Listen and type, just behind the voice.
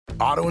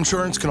Auto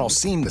insurance can all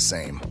seem the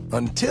same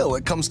until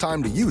it comes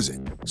time to use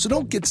it. So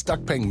don't get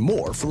stuck paying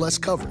more for less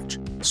coverage.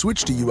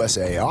 Switch to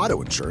USAA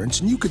Auto Insurance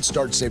and you could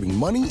start saving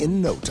money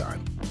in no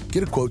time.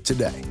 Get a quote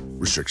today.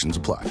 Restrictions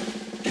apply.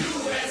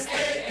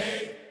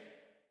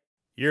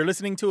 You're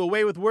listening to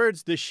Away with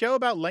Words, the show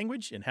about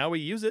language and how we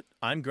use it.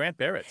 I'm Grant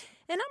Barrett.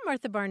 And I'm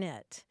Martha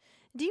Barnett.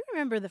 Do you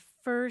remember the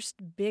first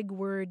big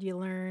word you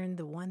learned,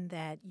 the one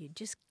that you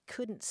just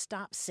couldn't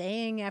stop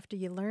saying after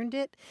you learned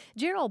it?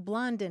 Gerald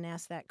Blondin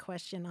asked that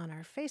question on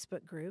our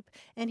Facebook group,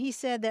 and he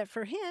said that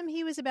for him,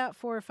 he was about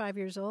 4 or 5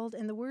 years old,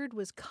 and the word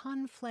was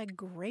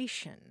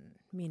conflagration,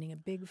 meaning a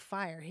big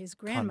fire. His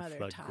grandmother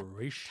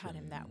taught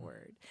him that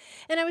word.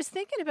 And I was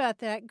thinking about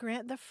that,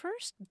 Grant. The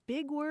first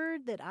big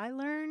word that I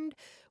learned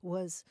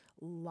was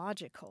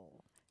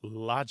logical.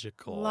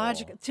 Logical.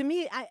 To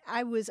me,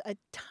 I was a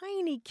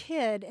tiny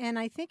kid, and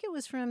I think it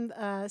was from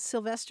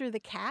Sylvester the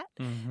Cat,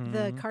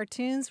 the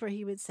cartoons where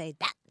he would say,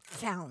 "That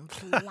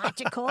sounds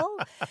logical."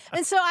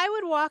 And so I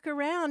would walk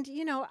around,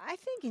 I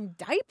think in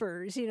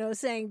diapers,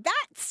 saying,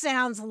 "That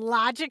sounds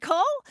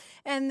logical."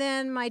 And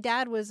then my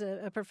dad was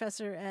a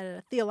professor at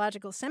a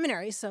theological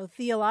seminary, so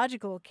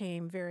theological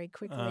came very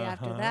quickly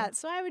after that.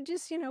 So I would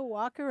just,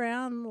 walk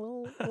around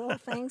little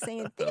things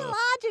saying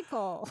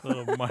theological.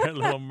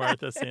 Little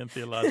Martha saying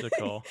theological.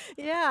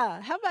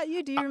 Yeah. How about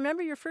you? Do you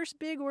remember your first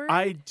big word?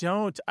 I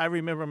don't. I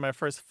remember my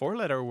first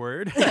 4-letter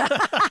word.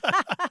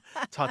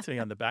 Taught to me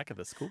on the back of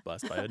the school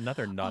bus by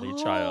another naughty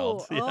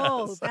child. Yes.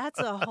 Oh, that's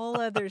a whole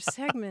other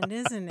segment,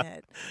 isn't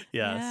it?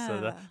 Yes. Yeah.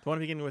 So the one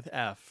beginning with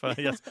F.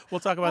 Yes.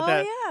 We'll talk about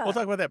that. Yeah. We'll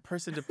talk about that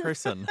person to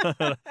person.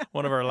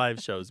 One of our live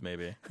shows,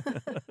 maybe.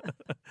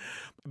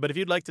 But if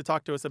you'd like to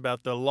talk to us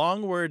about the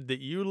long word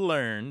that you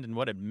learned and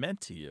what it meant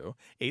to you,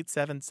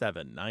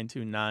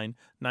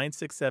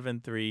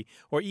 877-929-9673,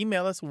 or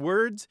email us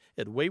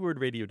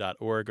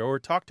words@waywardradio.org, or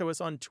talk to us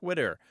on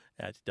Twitter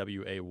at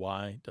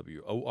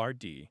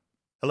WAYWORD.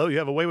 Hello, you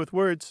have a way with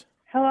words.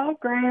 Hello,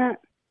 Grant.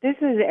 This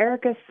is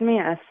Erica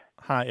Smith.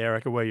 Hi,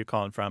 Erica. Where are you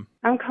calling from?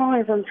 I'm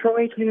calling from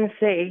Troy,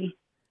 Tennessee.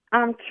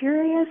 I'm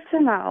curious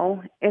to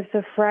know if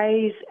the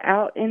phrase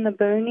out in the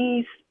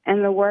boonies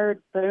and the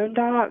word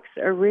boondocks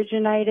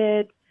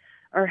originated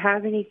or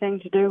have anything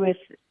to do with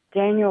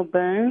Daniel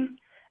Boone,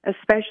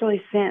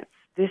 especially since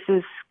this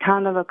is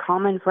kind of a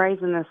common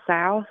phrase in the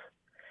South.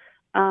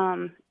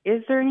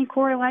 Is there any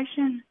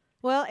correlation?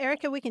 Well,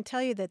 Erica, we can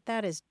tell you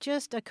that is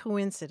just a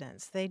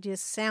coincidence. They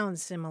just sound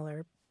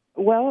similar.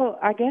 Well,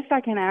 I guess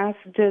I can ask,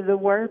 do the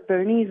word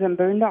boonies and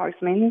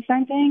boondocks mean the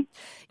same thing?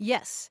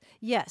 Yes.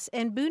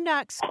 And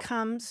boondocks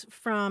comes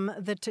from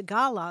the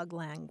Tagalog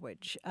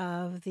language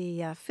of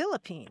the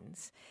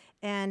Philippines.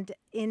 And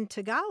in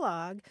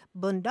Tagalog,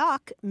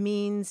 bundok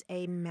means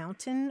a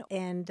mountain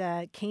and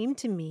came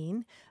to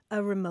mean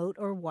a remote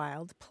or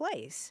wild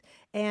place.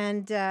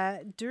 And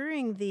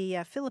during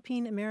the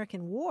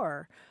Philippine-American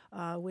War,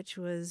 which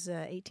was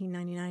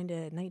 1899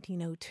 to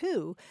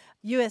 1902,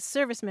 U.S.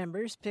 service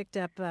members picked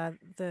up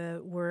the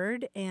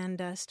word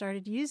and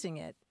started using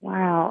it.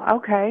 Wow,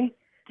 okay.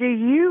 Do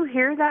you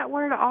hear that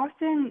word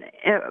often,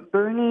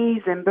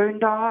 boonies and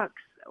boondocks,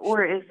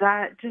 or is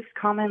that just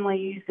commonly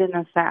used in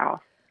the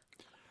South?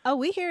 Oh,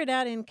 we hear it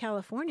out in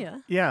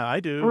California. Yeah,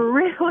 I do.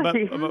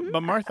 Really?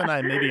 But Martha and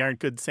I maybe aren't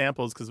good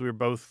samples because we're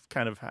both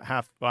kind of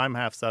I'm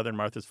half Southern,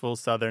 Martha's full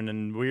Southern,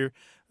 and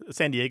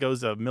San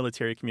Diego's a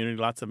military community,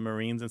 lots of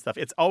Marines and stuff.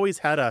 It's always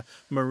had a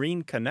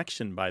Marine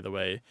connection, by the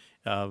way,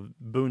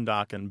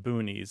 boondock and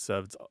boonies.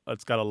 So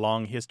it's got a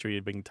long history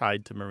of being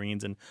tied to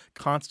Marines and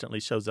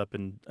constantly shows up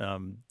in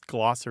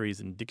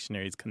glossaries and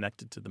dictionaries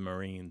connected to the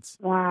Marines.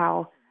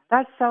 Wow.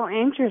 That's so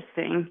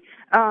interesting.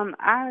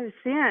 I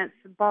since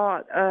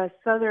bought a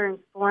Southern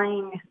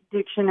slang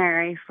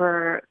dictionary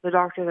for the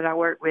doctor that I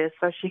work with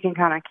so she can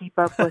kind of keep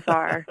up with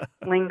our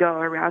lingo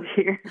around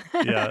here.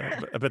 Yeah,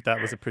 I bet that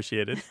was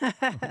appreciated.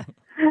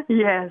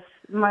 Yes,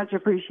 much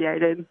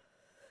appreciated.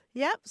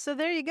 Yep, so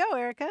there you go,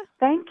 Erica.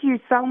 Thank you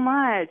so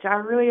much. I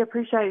really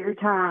appreciate your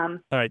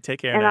time. All right, take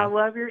care and now. I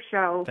love your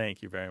show.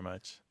 Thank you very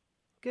much.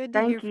 Good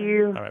to hear from you. Thank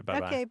you. All right,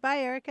 bye-bye. Okay, bye,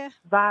 Erica.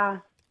 Bye.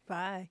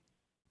 Bye.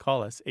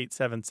 Call us,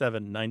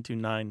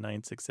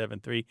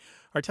 877-929-9673,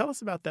 or tell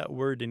us about that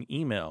word in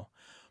email,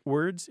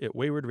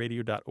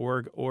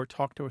 words@waywardradio.org, or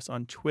talk to us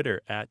on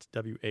Twitter at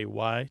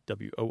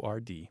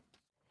WAYWORD.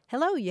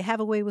 Hello, you have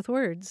a way with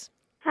words.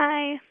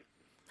 Hi.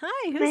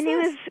 Hi, who's My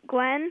name this? is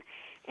Gwen,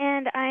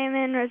 and I am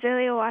in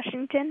Rosalia,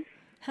 Washington.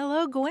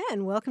 Hello,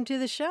 Gwen. Welcome to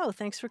the show.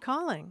 Thanks for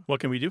calling. What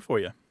can we do for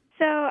you?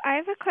 So I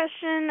have a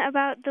question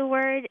about the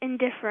word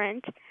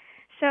indifferent.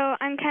 So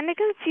I'm kind of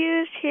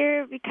confused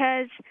here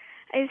because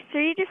I have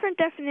 3 different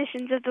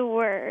definitions of the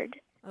word.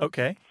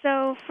 Okay.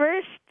 So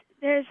first,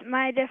 there's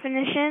my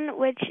definition,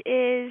 which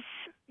is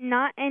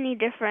not any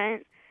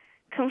different,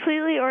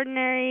 completely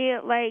ordinary,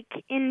 like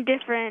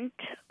indifferent,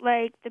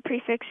 like the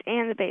prefix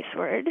and the base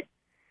word.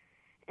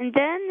 And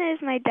then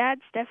there's my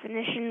dad's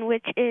definition,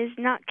 which is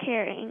not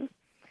caring.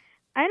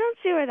 I don't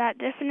see where that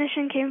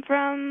definition came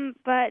from,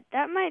 but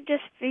that might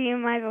just be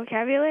my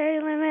vocabulary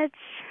limits.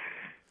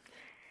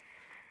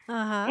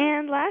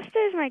 And last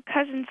is my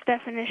cousin's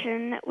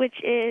definition, which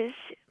is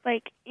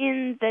like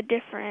in the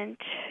different,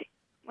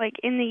 like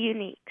in the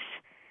uniques.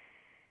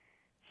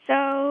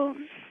 So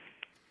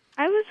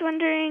I was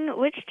wondering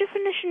which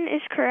definition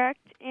is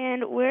correct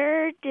and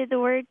where did the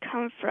word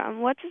come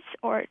from? What's its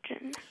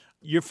origin?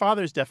 Your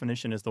father's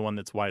definition is the one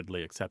that's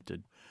widely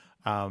accepted.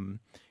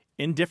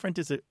 Indifferent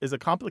is a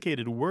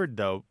complicated word,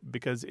 though,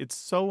 because it's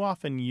so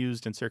often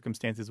used in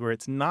circumstances where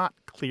it's not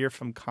clear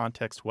from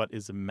context what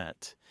is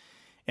meant.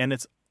 And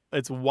it's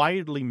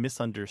widely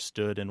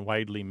misunderstood and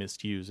widely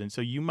misused. And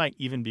so you might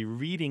even be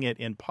reading it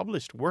in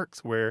published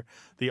works where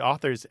the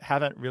authors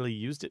haven't really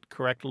used it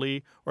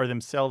correctly or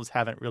themselves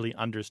haven't really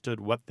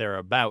understood what they're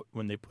about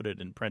when they put it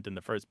in print in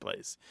the first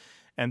place.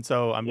 And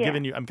so I'm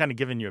kind of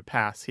giving you a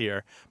pass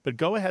here, but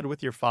go ahead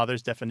with your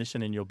father's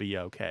definition and you'll be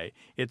okay.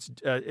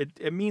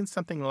 It means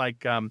something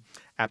like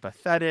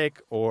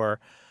apathetic or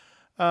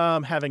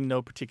having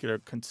no particular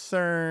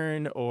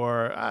concern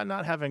or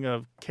not having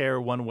a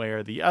care one way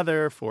or the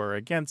other for or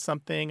against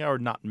something or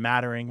not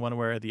mattering one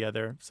way or the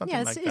other,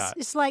 something like that.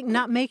 It's like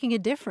not making a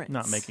difference.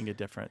 Not making a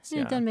difference,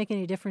 It doesn't make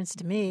any difference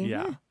to me.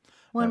 Yeah.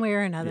 One way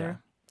or another.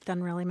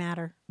 Doesn't really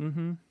matter.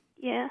 Mm-hmm.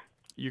 Yeah.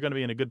 You're going to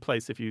be in a good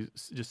place if you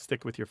just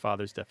stick with your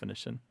father's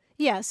definition.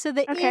 Yeah, so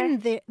the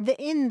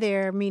in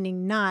there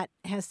meaning not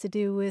has to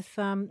do with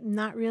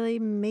not really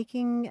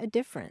making a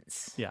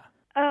difference. Yeah.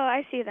 Oh,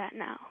 I see that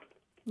now.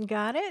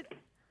 Got it?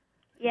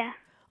 Yeah.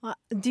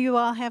 Do you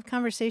all have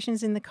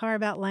conversations in the car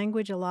about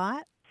language a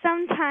lot?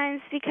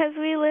 Sometimes, because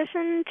we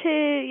listen to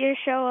your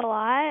show a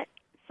lot,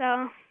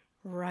 so...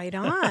 Right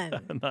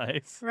on.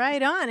 Nice.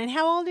 Right on. And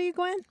how old are you,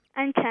 Gwen?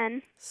 I'm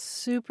 10.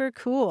 Super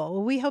cool.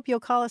 Well, we hope you'll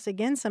call us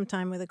again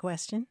sometime with a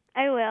question.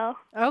 I will.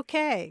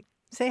 Okay.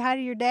 Say hi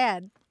to your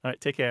dad. All right,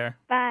 take care.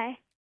 Bye.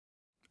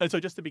 And so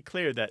just to be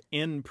clear, that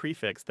in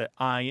prefix, that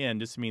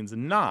in just means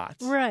not.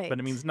 Right. But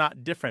it means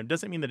not different. It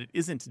doesn't mean that it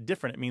isn't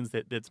different. It means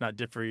that it's not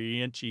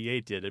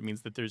differentiated. It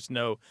means that there's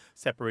no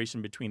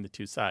separation between the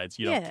two sides.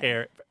 You don't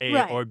care if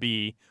A or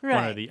B,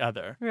 one or the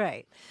other.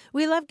 Right.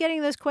 We love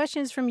getting those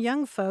questions from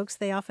young folks.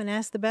 They often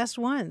ask the best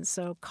ones.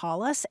 So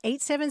call us,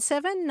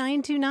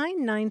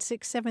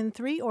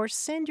 877-929-9673, or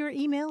send your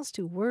emails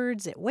to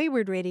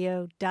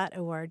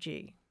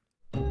words@waywardradio.org.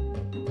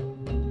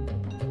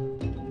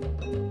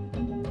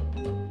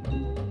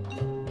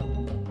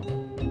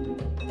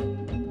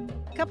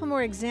 A couple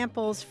more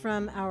examples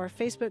from our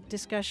Facebook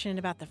discussion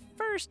about the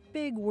first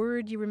big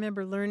word you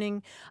remember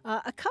learning.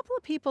 A couple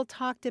of people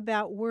talked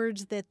about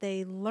words that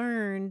they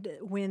learned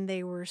when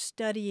they were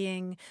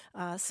studying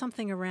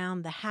something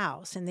around the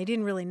house, and they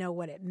didn't really know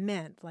what it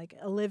meant. Like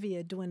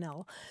Olivia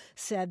Dwinell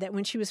said that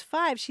when she was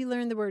 5, she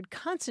learned the word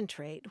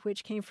concentrate,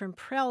 which came from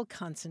Prel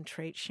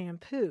Concentrate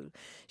shampoo.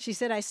 She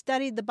said, I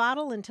studied the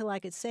bottle until I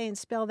could say and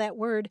spell that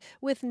word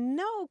with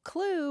no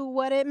clue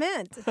what it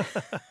meant.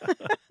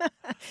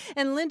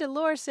 And Linda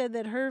Lohr said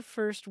that her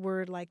first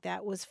word like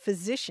that was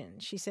physician.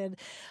 She said,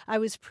 I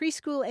was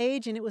preschool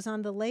age and it was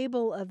on the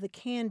label of the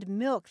canned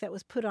milk that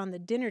was put on the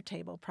dinner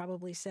table,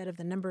 probably said of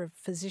the number of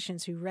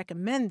physicians who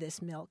recommend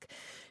this milk.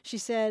 She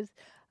said,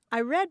 I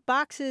read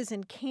boxes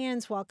and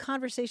cans while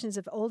conversations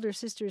of older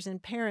sisters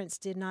and parents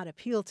did not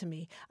appeal to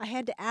me. I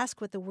had to ask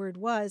what the word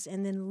was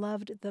and then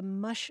loved the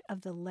mush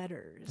of the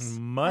letters.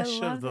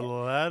 Mush of the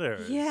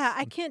letters. Yeah,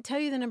 I can't tell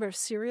you the number of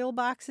cereal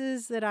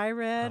boxes that I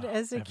read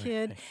as a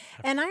kid.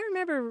 And I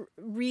remember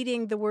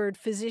reading the word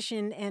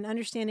physician and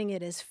understanding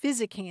it as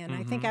physican. Mm-hmm.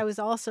 I think I was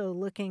also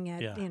looking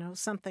at,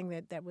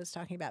 something that was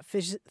talking about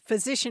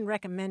physician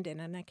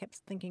recommended, and I kept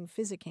thinking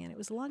physican. It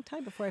was a long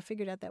time before I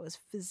figured out that was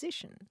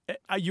physician.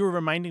 You were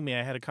reminding me,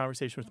 I had a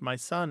conversation with my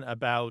son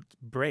about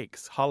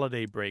breaks,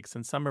 holiday breaks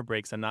and summer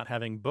breaks, and not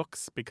having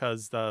books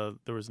because there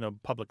was no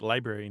public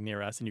library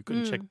near us and you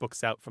couldn't check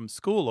books out from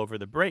school over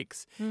the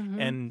breaks,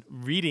 and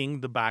reading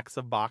the backs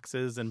of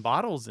boxes and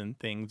bottles and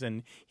things.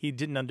 And he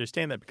didn't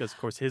understand that because, of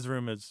course, his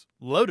room is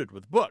loaded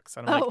with books.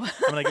 And I'm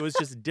like, it was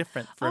just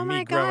different for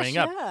me growing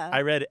up.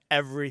 I read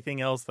everything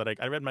else that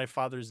I read my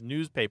father's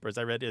newspapers.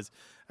 I read his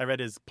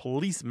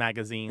police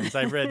magazines.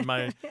 I read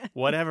my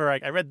whatever.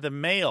 I read the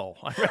mail.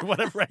 I read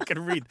whatever I could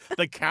read.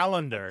 The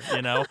calendar,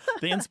 the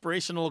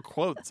inspirational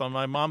quotes on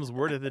my mom's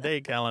word of the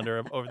day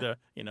calendar over the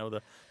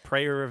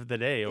prayer of the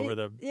day over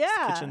the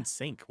kitchen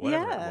sink,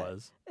 whatever it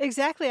was.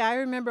 Exactly. I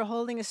remember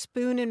holding a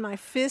spoon in my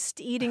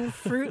fist, eating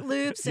Fruit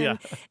Loops,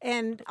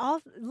 and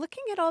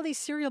looking at all these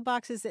cereal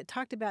boxes that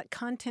talked about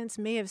contents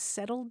may have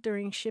settled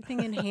during shipping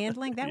and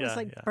handling. That was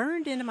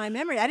burned into my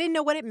memory. I didn't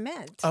know what it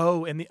meant.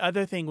 Oh, and the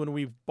other thing, when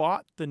we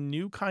bought the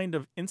new kind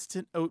of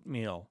instant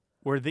oatmeal,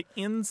 where the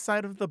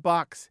inside of the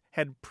box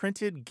had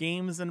printed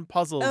games and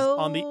puzzles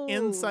on the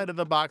inside of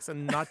the box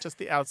and not just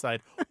the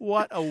outside.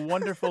 What a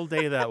wonderful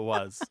day that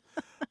was.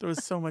 There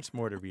was so much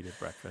more to read at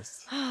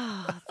breakfast.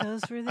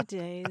 Those were the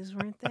days,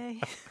 weren't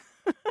they?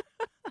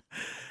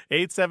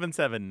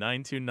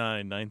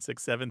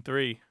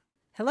 877-929-9673.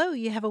 Hello,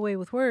 you have a way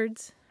with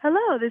words.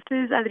 Hello, this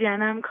is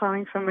Adriana. I'm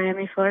calling from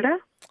Miami, Florida.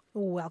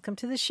 Welcome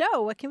to the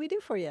show. What can we do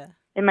for you?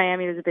 In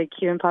Miami, there's a big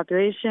Cuban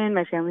population.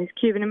 My family's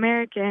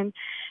Cuban-American.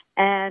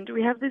 And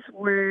we have this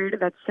word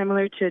that's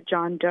similar to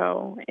John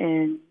Doe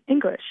in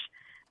English,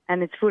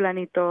 and it's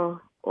fulanito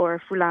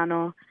or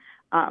fulano.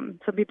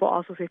 Some people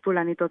also say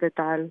fulanito de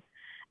tal,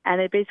 and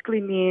it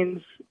basically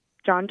means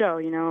John Doe,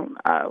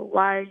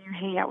 why are you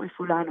hanging out with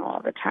fulano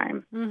all the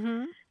time?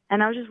 Mm-hmm.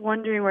 And I was just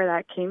wondering where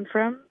that came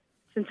from,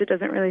 since it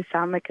doesn't really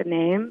sound like a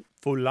name.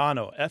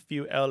 Fulano,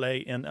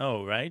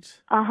 Fulano,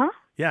 right? Uh-huh.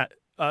 Yeah.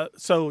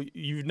 So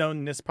you've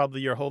known this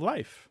probably your whole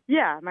life.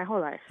 Yeah, my whole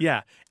life.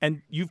 Yeah.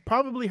 And you've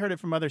probably heard it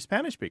from other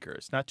Spanish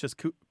speakers, not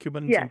just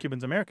Cubans Yes. and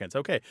Cubans Americans.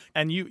 Okay.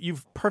 And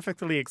you've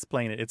perfectly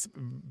explained it. It's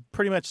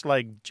pretty much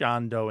like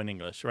John Doe in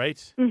English,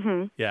 right?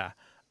 Mm-hmm. Yeah.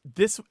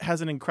 This has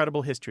an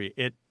incredible history.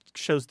 It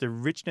shows the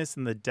richness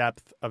and the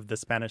depth of the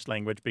Spanish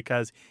language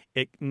because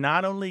it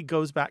not only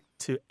goes back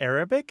to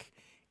Arabic,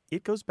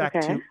 it goes back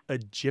to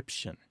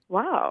Egyptian.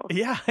 Wow.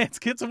 Yeah,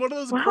 it's one of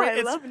those Wow, great.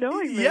 I love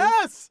knowing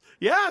this.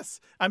 Yes.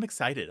 I'm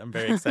excited. I'm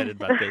very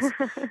excited about this.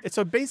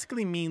 So it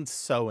basically means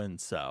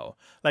so-and-so.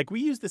 Like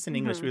we use this in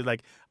English. We're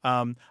like,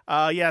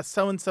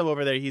 so-and-so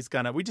over there, he's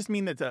gonna. We just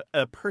mean that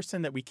a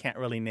person that we can't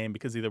really name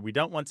because either we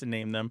don't want to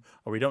name them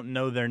or we don't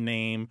know their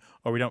name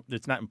or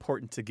it's not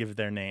important to give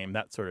their name,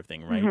 that sort of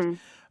thing, right?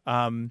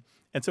 Mm-hmm.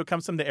 And so it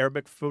comes from the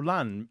Arabic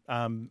fulan,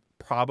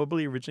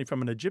 probably originally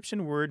from an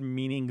Egyptian word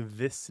meaning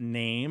this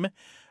name.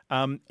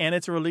 And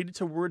it's related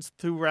to words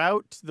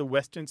throughout the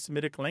Western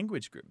Semitic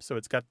language group. So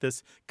it's got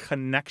this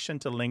connection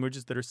to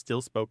languages that are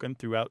still spoken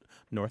throughout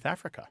North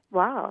Africa.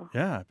 Wow.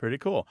 Yeah, pretty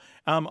cool.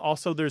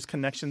 Also, there's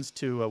connections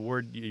to a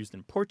word used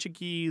in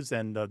Portuguese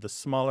and the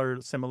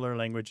similar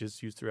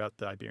languages used throughout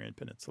the Iberian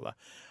Peninsula.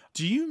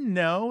 Do you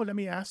know, let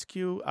me ask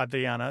you,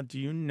 Adriana, do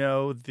you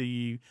know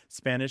the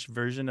Spanish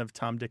version of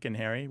Tom, Dick, and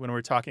Harry? When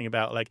we're talking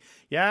about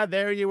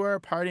there you were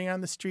partying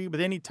on the street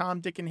with any Tom,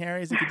 Dick, and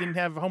Harry as if you didn't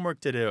have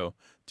homework to do.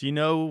 Do you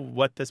know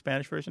what the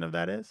Spanish version of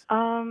that is?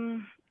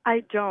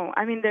 I don't.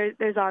 I mean,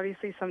 there's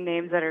obviously some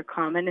names that are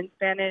common in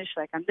Spanish,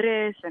 like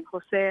Andres and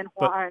Jose and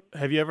Juan. But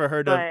have you ever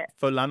heard of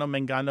Fulano,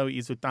 Mengano,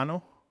 y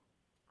Sultano?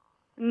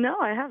 No,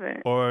 I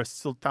haven't. Or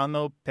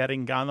Sultano,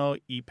 Perengano,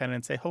 y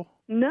Perencejo?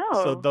 No.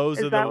 So those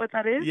is are that what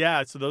that is?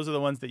 Yeah, so those are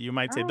the ones that you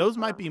might say. Those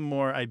might be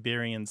more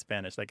Iberian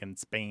Spanish, like in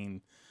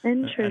Spain.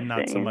 Interesting. And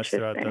not so much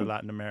throughout the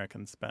Latin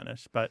American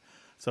Spanish. But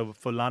so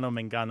Fulano,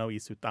 Mengano, y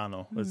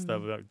Sultano was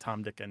the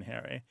Tom, Dick, and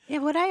Harry. Yeah,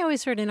 what I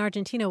always heard in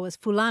Argentina was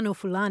Fulano,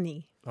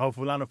 Fulani. Oh,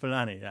 Fulano,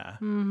 Fulani, yeah.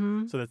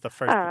 Mm-hmm. So that's the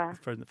first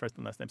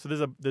and last name. So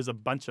there's a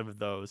bunch of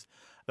those.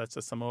 That's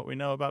just some of what we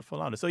know about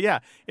Fulano. So yeah,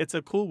 it's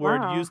a cool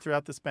word used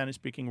throughout the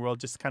Spanish-speaking world.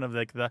 Just kind of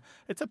like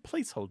it's a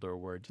placeholder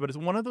word, but it's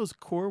one of those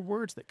core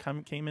words that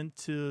came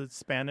into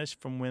Spanish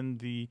from when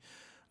the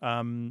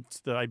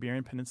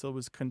Iberian Peninsula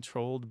was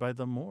controlled by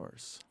the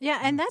Moors.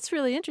 Yeah, and that's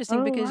really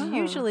interesting because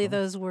usually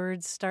those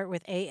words start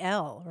with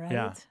AL,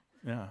 right?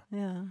 Yeah.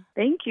 Yeah.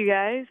 Thank you,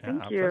 guys. Yeah,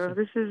 Thank you. pleasure.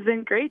 This has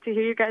been great to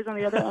hear you guys on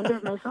the other end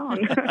of my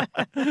phone.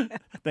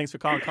 Thanks for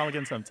calling. Call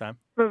again sometime.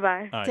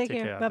 Bye-bye. All right, Take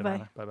care.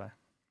 Bye-bye. Adriana. Bye-bye.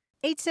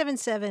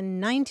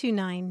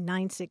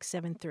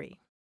 877-929-9673.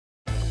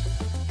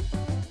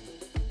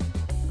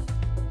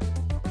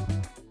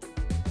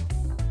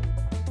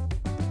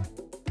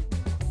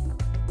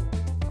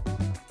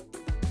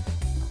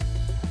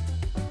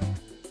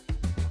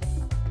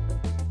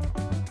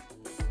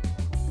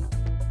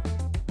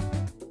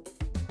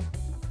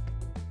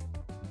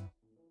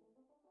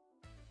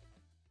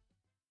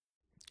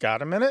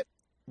 Got a minute?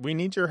 We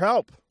need your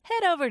help.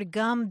 Head over to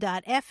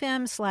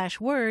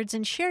gum.fm/words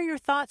and share your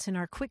thoughts in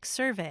our quick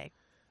survey.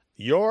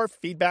 Your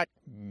feedback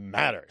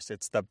matters.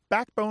 It's the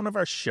backbone of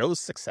our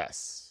show's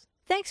success.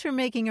 Thanks for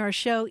making our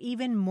show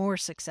even more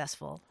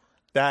successful.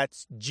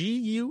 That's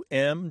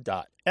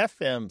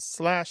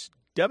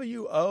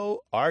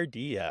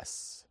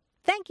gum.fm/WORDS.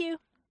 Thank you.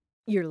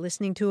 You're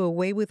listening to A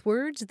Way with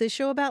Words, the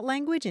show about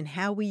language and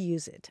how we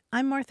use it.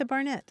 I'm Martha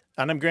Barnett.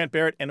 And I'm Grant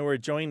Barrett, and we're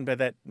joined by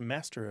that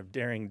master of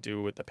daring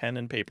do with the pen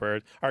and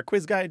paper, our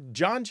quiz guy,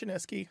 John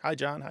Chinesky. Hi,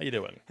 John. How you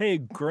doing? Hey,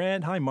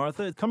 Grant. Hi,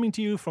 Martha. Coming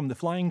to you from the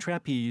Flying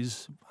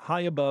Trapeze,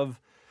 high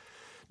above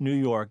New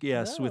York.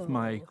 Yes, with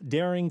my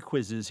daring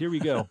quizzes. Here we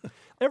go.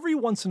 Every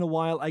once in a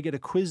while, I get a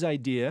quiz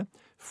idea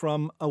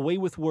from A Way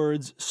with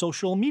Words'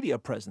 social media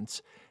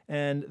presence.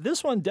 And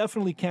this one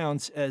definitely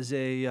counts as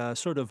a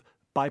sort of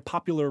by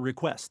popular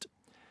request.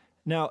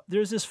 Now,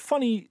 there's this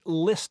funny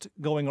list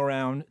going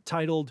around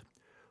titled,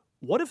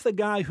 What if the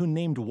guy who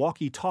named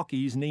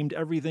walkie-talkies named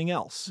everything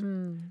else?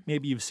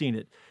 Maybe you've seen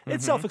it.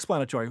 It's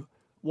self-explanatory.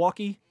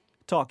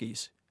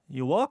 Walkie-talkies.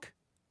 You walk,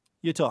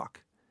 you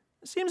talk.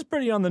 Seems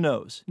pretty on the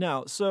nose.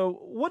 Now, so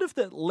what if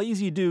that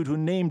lazy dude who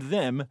named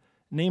them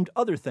named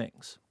other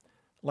things?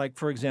 Like,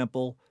 for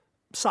example,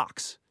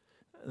 socks.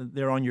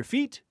 They're on your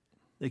feet.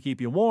 They keep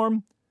you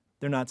warm.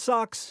 They're not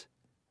socks.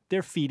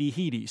 They're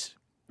feety-heaties.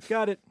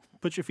 Got it.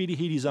 Put your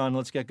feety-heaties on.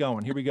 Let's get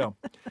going. Here we go.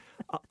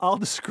 I'll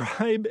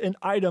describe an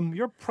item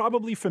you're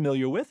probably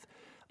familiar with.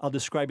 I'll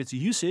describe its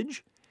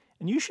usage,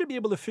 and you should be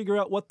able to figure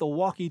out what the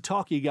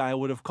walkie-talkie guy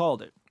would have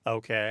called it.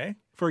 Okay.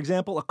 For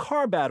example, a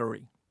car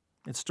battery.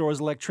 It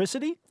stores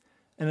electricity,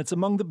 and it's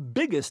among the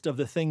biggest of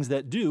the things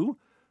that do.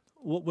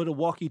 What would a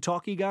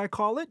walkie-talkie guy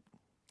call it?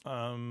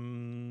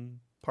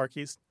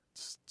 Parky's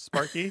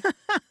Sparky.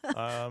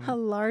 A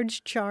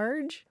large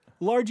charge?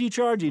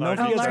 Largy-chargy. No,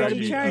 Largy it's got to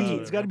be chargy. E.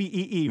 It's got to be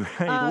EE, right?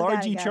 Oh,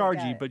 got it,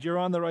 Largy-chargy, but you're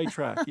on the right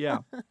track. Yeah.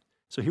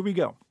 So here we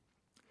go.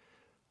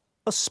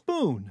 A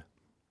spoon,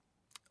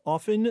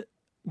 often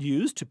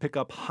used to pick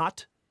up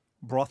hot,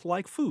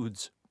 broth-like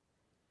foods.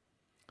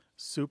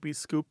 Soupy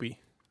Scoopy.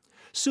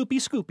 Soupy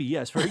Scoopy,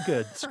 yes, very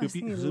good. Soupy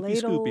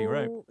Scoopy,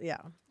 right.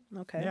 Yeah,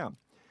 okay. Yeah.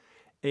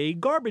 A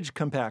garbage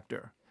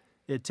compactor.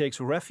 It takes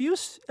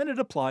refuse and it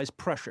applies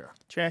pressure.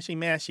 Trashy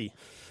Mashy.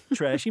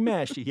 Trashy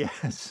mashy,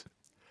 yes.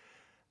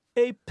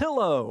 A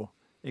pillow.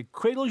 It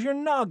cradles your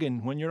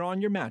noggin when you're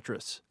on your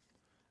mattress.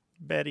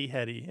 Betty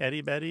Hetty.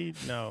 Eddie Betty?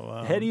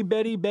 No. Hetty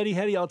Betty, Betty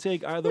Hetty, I'll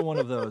take either one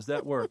of those.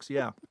 That works,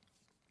 yeah.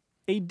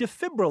 A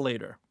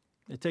defibrillator.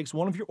 It takes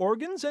one of your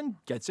organs and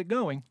gets it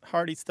going.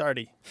 Hardy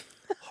Starty.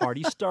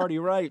 Hardy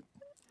starty, right.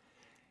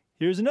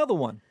 Here's another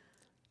one.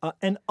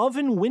 An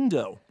oven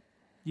window.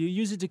 You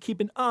use it to keep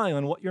an eye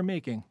on what you're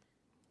making.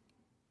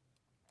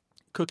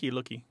 Cookie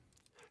Looky.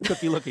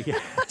 Cookie looky,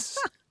 yes.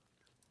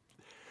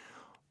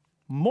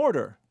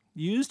 Mortar.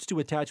 Used to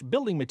attach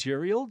building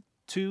material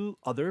to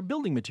other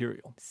building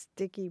material.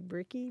 Sticky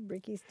bricky,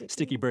 bricky sticky.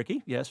 Sticky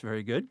bricky, yes,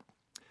 very good.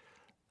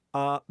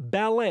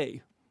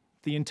 Ballet.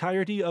 The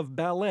entirety of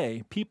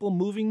ballet. People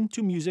moving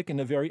to music in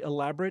a very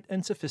elaborate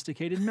and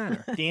sophisticated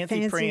manner.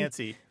 Dancy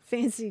Prancy.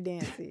 Fancy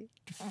dancy.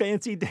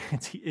 Fancy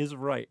dancy is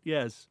right,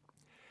 yes.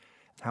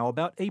 How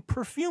about a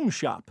perfume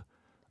shop?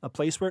 A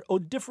place where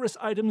odoriferous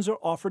items are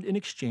offered in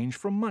exchange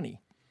for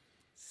money.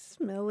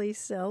 Smelly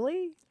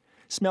Sally?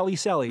 Smelly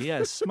Sally,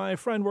 yes. My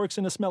friend works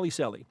in a smelly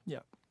celly, yeah.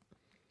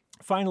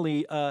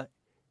 Finally,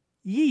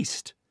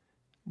 yeast.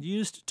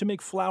 Used to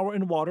make flour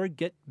and water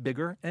get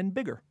bigger and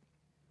bigger.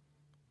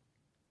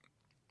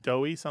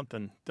 Doughy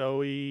something.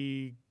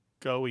 Doughy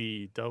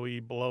goey. Doughy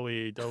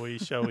blowy. Doughy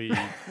showy.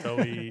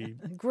 Doughy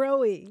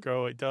Growy.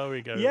 growy.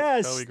 Doughy go.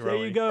 Yes, Doughy there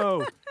you growy.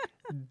 go.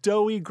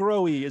 Doughy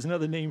growy is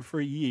another name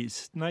for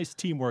yeast. Nice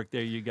teamwork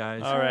there, you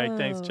guys. All right.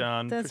 Thanks,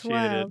 John. That's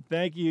Appreciate wild. it.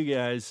 Thank you,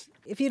 guys.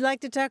 If you'd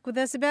like to talk with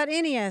us about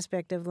any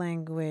aspect of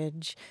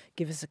language,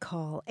 give us a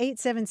call,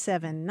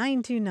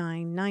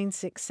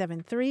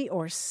 877-929-9673,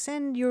 or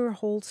send your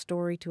whole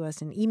story to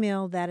us in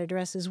email. That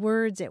address is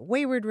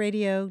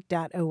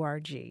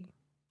words@waywardradio.org.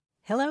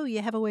 Hello,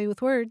 you have a way with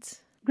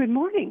words. Good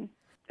morning.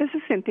 This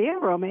is Cynthia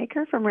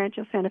Romaker from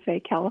Rancho Santa Fe,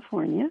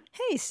 California.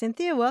 Hey,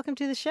 Cynthia, welcome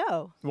to the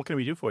show. What can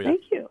we do for you?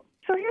 Thank you.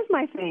 So here's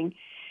my thing.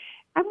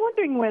 I'm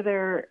wondering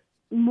whether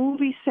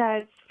movie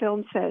sets,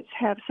 film sets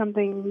have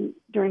something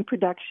during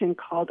production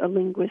called a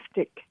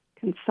linguistic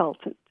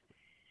consultant.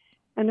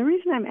 And the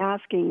reason I'm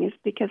asking is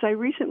because I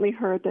recently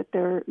heard that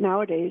there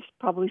nowadays,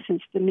 probably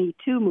since the Me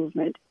Too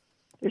movement,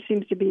 there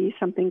seems to be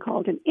something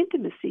called an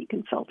intimacy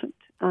consultant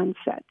on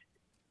set,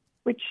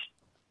 which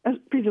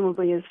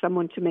presumably is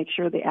someone to make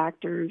sure the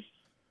actor's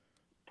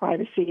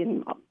privacy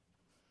and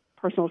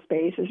personal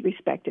space is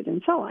respected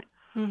and so on.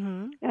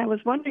 Mm-hmm. And I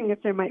was wondering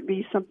if there might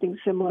be something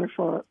similar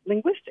for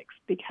linguistics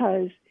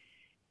because,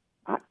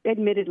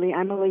 admittedly,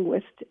 I'm a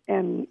linguist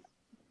and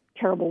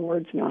terrible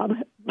word snob.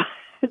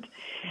 But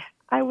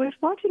I was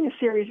watching a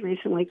series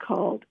recently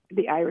called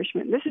The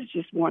Irishman. This is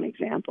just one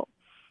example.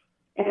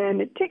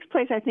 And it takes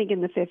place, I think,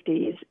 in the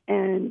 50s.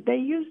 And they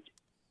used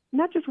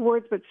not just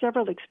words, but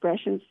several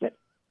expressions that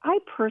I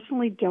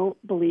personally don't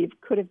believe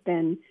could have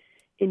been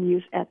in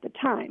use at the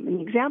time. And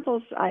the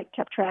examples I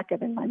kept track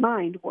of in my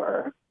mind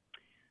were,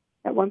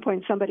 at one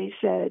point somebody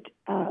said,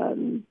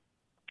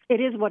 it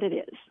is what it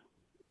is.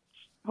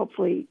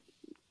 Hopefully,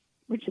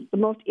 which is the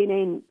most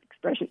inane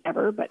expression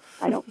ever, but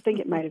I don't think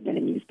it might have been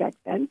in use back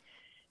then.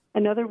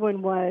 Another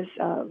one was,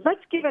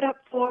 let's give it up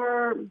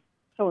for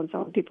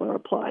so-and-so, and people are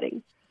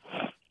applauding.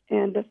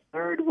 And the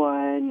third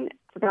one,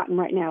 forgotten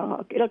right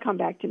now, it'll come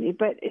back to me,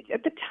 but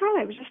at the time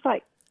I was just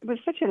like, it was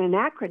such an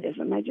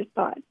anachronism. I just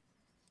thought,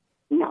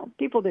 no,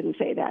 people didn't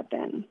say that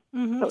then.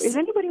 Mm-hmm. So is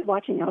anybody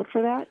watching out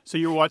for that? So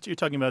you're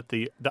talking about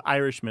the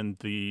Irishman,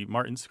 the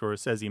Martin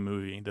Scorsese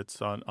movie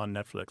that's on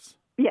Netflix.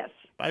 Yes.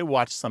 I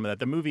watched some of that.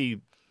 The movie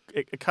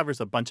it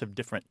covers a bunch of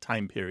different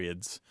time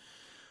periods.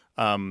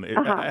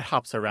 It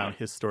hops around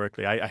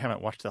historically. I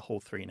haven't watched the whole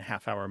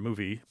 3.5-hour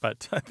movie,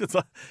 but it's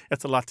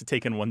a lot to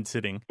take in one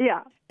sitting.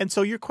 Yeah. And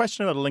so your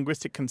question about a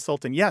linguistic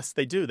consultant, yes,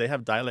 they do. They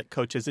have dialect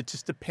coaches. It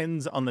just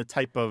depends on the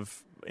type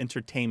of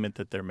entertainment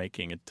that they're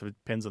making. It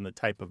depends on the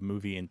type of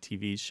movie and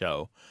TV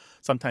show.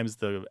 Sometimes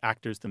the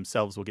actors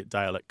themselves will get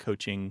dialect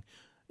coaching,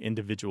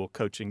 individual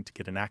coaching to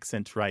get an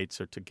accent right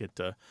or to get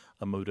a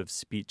mode of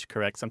speech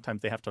correct.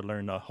 Sometimes they have to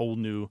learn a whole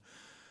new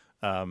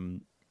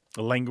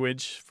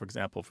language, for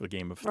example, for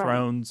Game of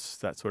Thrones,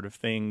 that sort of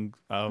thing.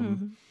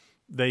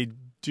 They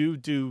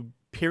do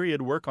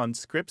period work on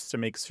scripts to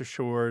make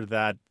sure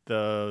that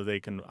they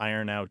can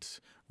iron out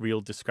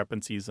real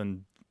discrepancies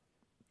and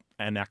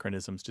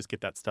anachronisms, just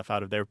get that stuff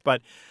out of there.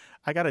 But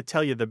I got to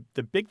tell you,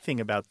 the big thing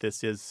about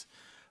this is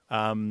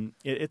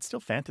it's still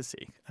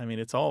fantasy. I mean,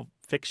 it's all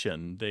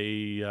fiction.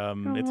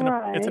 It's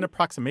an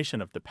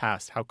approximation of the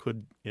past. How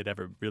could it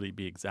ever really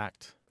be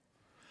exact?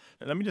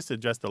 let me just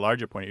address the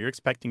larger point. You're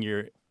expecting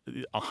your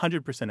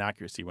 100%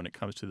 accuracy when it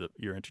comes to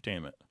your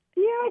entertainment.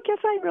 Yeah, I guess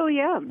I really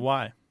am.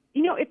 Why?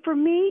 For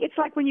me, it's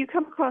like when you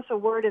come across a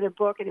word in a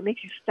book and it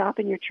makes you stop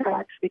in your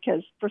tracks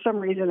because for some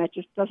reason that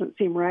just doesn't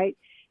seem right.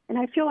 And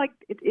I feel like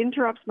it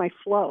interrupts my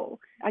flow.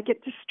 I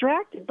get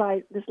distracted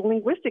by this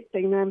linguistic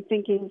thing that I'm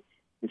thinking,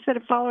 instead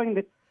of following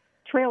the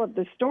trail of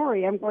the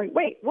story, I'm going,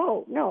 wait,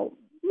 whoa, no.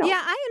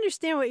 Yeah, I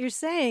understand what you're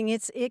saying.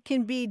 It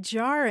can be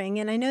jarring,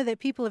 and I know that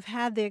people have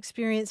had the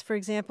experience, for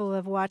example,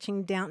 of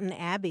watching Downton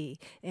Abbey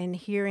and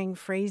hearing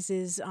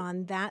phrases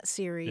on that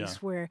series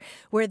where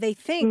they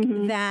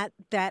think that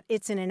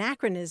it's an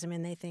anachronism,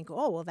 and they think,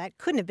 oh, well, that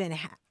couldn't have been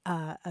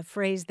a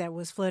phrase that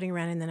was floating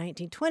around in the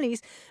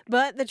 1920s.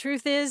 But the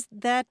truth is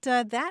that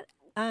that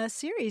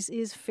series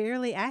is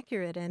fairly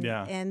accurate,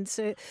 and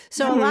so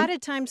a lot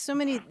of times, so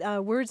many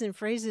words and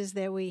phrases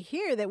that we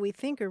hear that we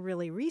think are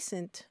really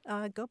recent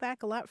go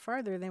back a lot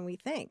farther than we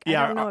think.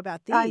 I don't know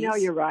about these. I know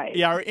you're right.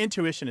 Yeah, our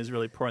intuition is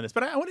really poor on this.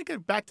 But I want to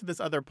get back to this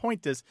other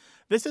point. This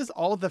is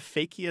all the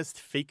fakiest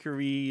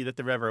fakery that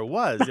there ever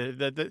was.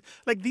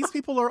 Like, these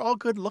people are all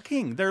good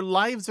looking. Their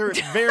lives are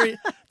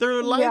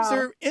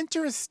are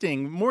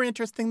interesting, more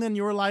interesting than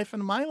your life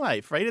and my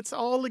life, right? It's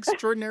all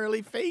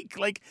extraordinarily fake.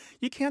 Like,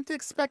 you can't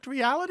expect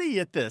reality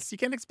at this. You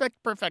can't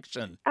expect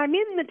perfection. I'm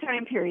in the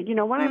time period.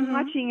 When I'm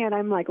watching it,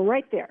 I'm like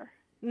right there.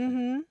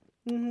 And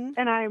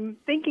I'm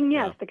thinking,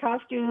 the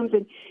costumes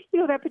and,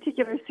 that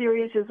particular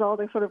series is all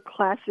the sort of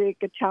classic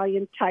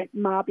Italian-type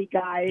mobby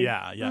guys.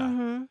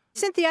 Yeah.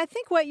 Cynthia, I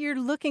think what you're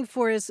looking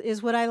for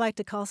is what I like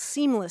to call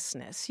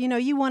seamlessness.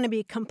 You want to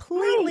be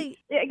completely...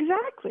 Right.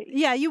 Exactly.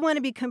 Yeah, you want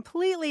to be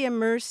completely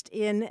immersed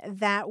in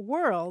that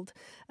world,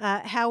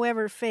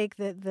 however fake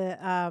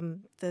the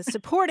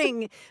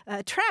supporting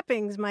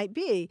trappings might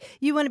be.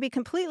 You want to be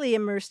completely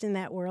immersed in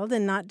that world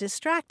and not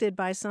distracted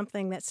by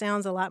something that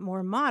sounds a lot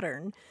more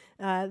modern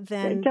than...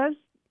 It does,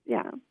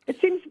 yeah. It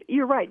seems,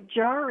 you're right,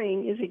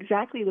 jarring is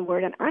exactly the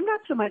word. And I'm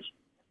not so much,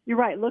 you're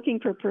right, looking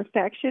for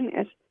perfection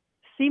as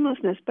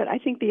seamlessness. But I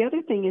think the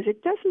other thing is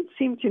it doesn't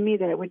seem to me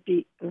that it would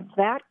be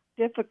that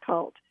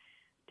difficult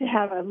to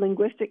have a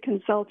linguistic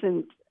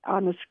consultant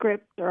on the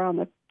script or on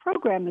the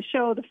program, the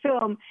show, the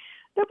film,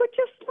 that would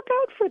just look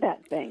out for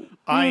that thing.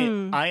 I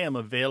am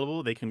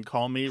available. They can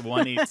call me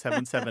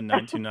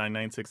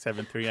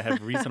 1-877-929-9673. I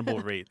have reasonable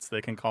rates.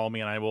 They can call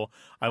me, and I will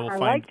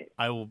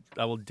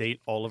date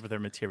all over their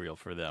material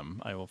for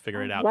them. I will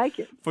figure it out. Like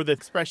it. For the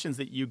expressions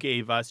that you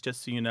gave us,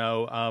 just so you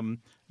know,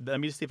 let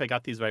me just see if I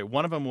got these right.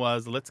 One of them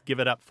was, let's give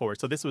it up for.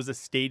 So this was a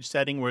stage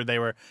setting where they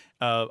were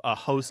a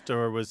host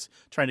or was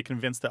trying to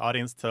convince the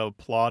audience to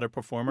applaud a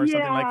performer or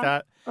something like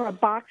that. Or a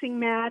boxing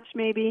match,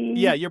 maybe.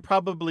 Yeah, you're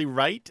probably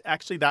right.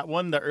 Actually, that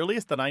one, the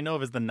earliest that I know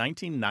of is the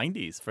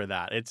 1990s for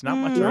that. It's not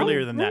much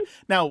earlier than that.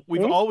 Now,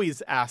 we've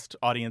always asked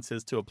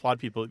audiences to applaud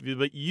people,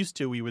 but used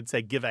to we would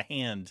say give a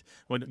hand,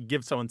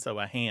 give so-and-so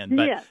a hand.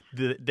 But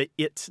the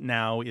it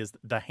now is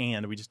the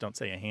hand. We just don't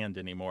say a hand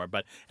anymore.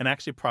 And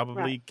actually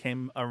probably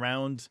came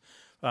around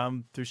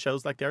through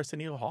shows like the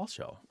Arsenio Hall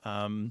show.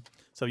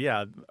 So,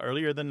 yeah,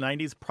 earlier than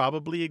 90s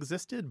probably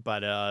existed,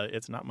 but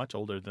it's not much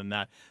older than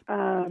that.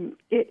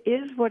 It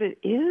is what it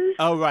is.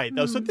 Oh, right.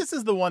 So this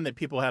is the one that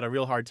people had a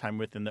real hard time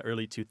with in the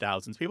early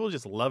 2000s. People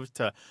just love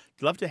to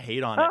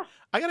hate on it.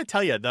 I got to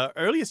tell you, the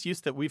earliest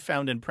use that we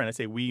found in print, I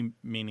say we,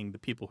 meaning the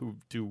people who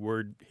do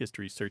word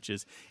history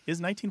searches,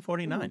 is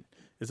 1949.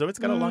 So it's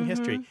got a long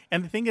history.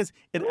 And the thing is,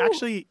 it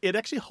actually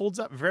holds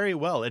up very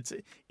well. It's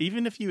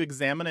even if you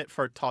examine it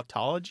for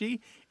tautology,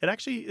 it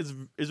actually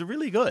is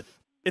really good.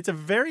 It's a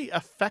very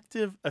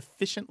effective,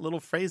 efficient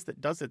little phrase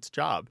that does its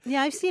job.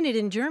 Yeah, I've seen it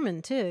in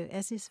German too.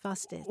 Es ist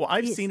fast. Well,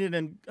 I've seen it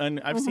in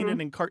seen it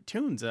in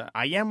cartoons.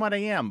 I am what I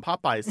am.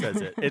 Popeye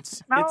says it.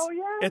 It's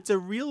a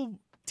real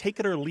take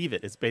it or leave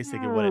it is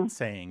basically what it's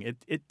saying.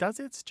 It does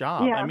its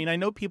job. Yeah. I mean, I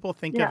know people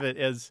think of it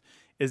as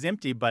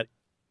empty, but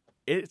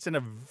it's in a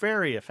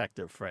very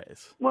effective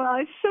phrase. Well,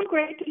 it's so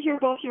great to hear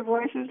both your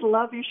voices.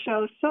 Love your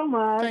show so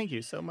much. Thank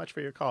you so much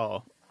for your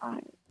call.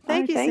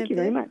 Thank you, Thank you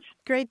very much.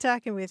 Great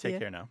talking with you. Take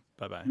care now.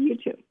 Bye-bye. You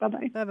too.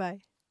 Bye-bye. Bye-bye.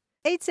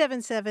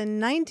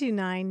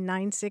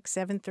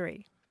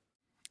 877-929-9673.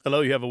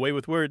 Hello, you have a way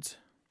with words.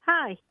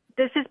 Hi,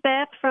 this is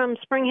Beth from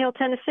Spring Hill,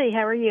 Tennessee.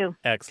 How are you?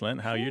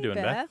 Excellent. How are you doing,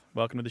 Beth?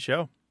 Welcome to the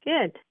show.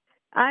 Good.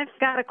 I've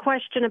got a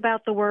question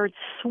about the word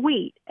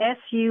suite,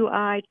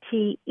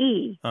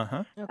 S-U-I-T-E.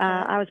 Uh-huh. Okay.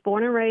 I was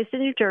born and raised in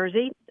New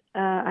Jersey.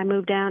 I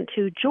moved down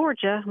to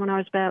Georgia when I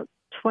was about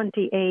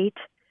 28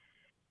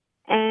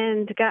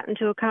 and got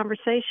into a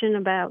conversation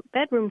about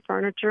bedroom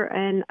furniture,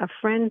 and a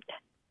friend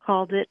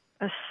called it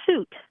a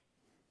suit.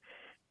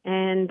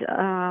 And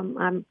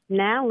I'm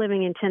now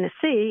living in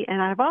Tennessee,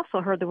 and I've also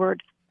heard the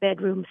word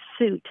bedroom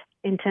suit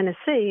in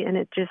Tennessee, and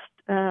it just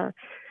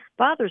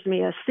bothers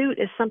me. A suit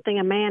is something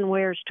a man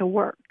wears to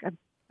work.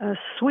 A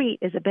suite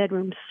is a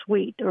bedroom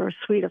suite or a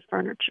suite of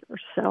furniture.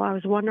 So I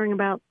was wondering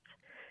about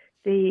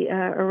the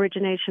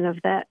origination of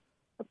that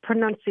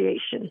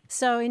pronunciation.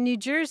 So in New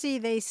Jersey,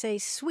 they say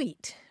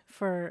suite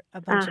for a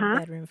bunch of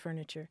bedroom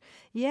furniture.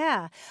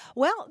 Yeah.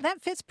 Well,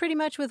 that fits pretty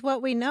much with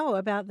what we know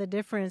about the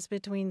difference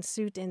between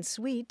suit and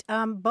suite.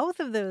 Both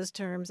of those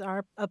terms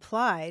are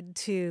applied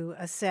to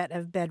a set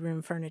of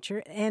bedroom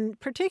furniture, and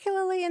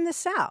particularly in the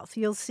South,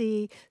 you'll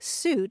see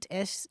suit,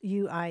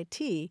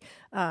 S-U-I-T,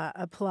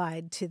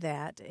 applied to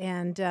that.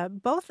 And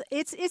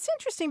it's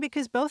interesting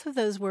because both of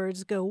those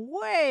words go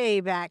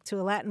way back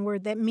to a Latin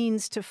word that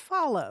means to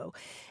follow.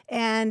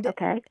 And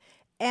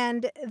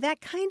And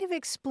that kind of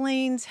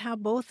explains how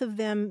both of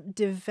them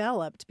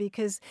developed,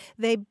 because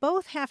they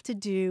both have to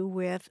do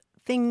with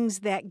things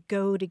that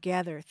go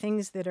together,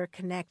 things that are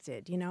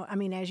connected. You know, I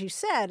mean, as you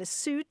said, a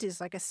suit is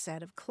like a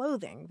set of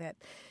clothing that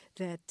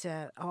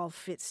all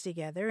fits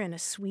together, and a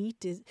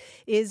suite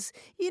is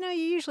you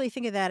usually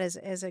think of that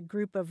as a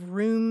group of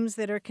rooms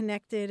that are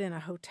connected in a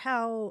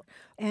hotel.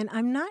 And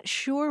I'm not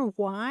sure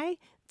why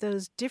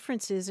those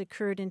differences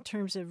occurred in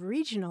terms of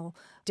regional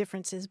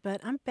differences, but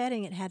I'm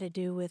betting it had to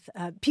do with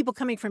people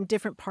coming from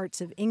different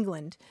parts of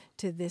England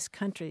to this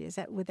country.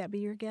 Would that be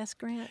your guess,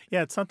 Grant?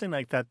 Yeah, it's something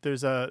like that.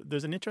 There's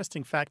an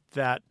interesting fact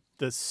that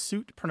the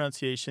suit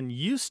pronunciation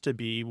used to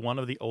be one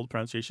of the old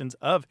pronunciations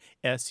of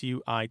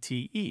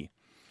S-U-I-T-E.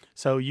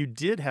 So you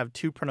did have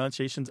two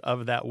pronunciations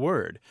of that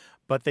word,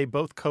 but they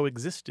both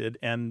coexisted,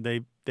 and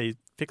they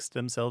fixed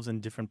themselves in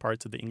different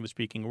parts of the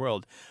English-speaking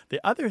world. The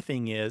other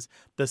thing is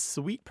the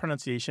suite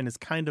pronunciation is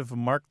kind of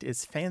marked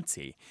as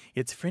fancy.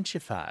 It's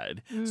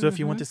Frenchified. So if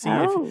you want to see,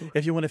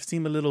 if you want to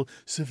seem a little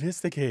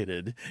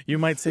sophisticated, you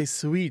might say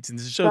suite and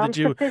show that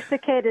you. I'm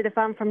sophisticated if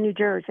I'm from New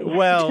Jersey.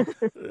 Well,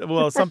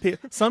 some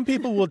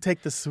people will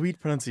take the suite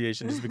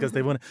pronunciation just because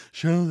they want to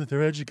show that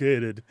they're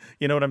educated.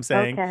 You know what I'm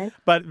saying? Okay.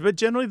 But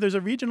generally, there's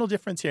a regional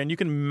difference here, and you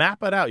can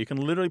map it out. You can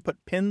literally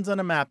put pins on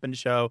a map and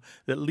show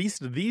that, at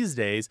least these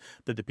days,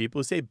 that the people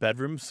who say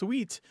bedroom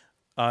suite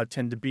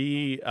tend to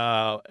be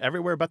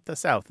everywhere but the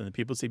South, and the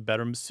people who say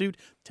bedroom suit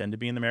tend to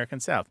be in the American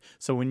South.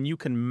 So when you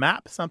can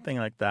map something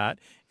like that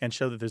and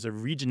show that there's a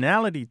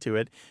regionality to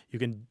it, you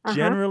can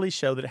generally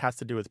show that it has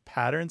to do with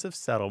patterns of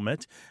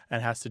settlement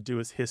and has to do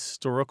with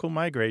historical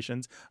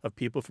migrations of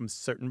people from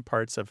certain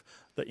parts of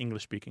the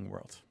English-speaking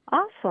world.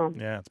 Awesome.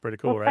 Yeah, it's pretty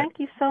cool, well, right? Thank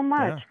you so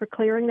much for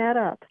clearing that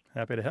up.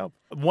 Happy to help.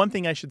 One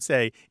thing I should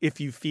say,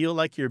 if you feel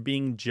like you're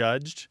being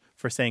judged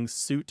for saying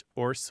suit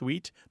or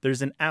suite,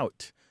 there's an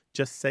out.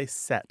 Just say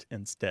set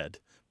instead.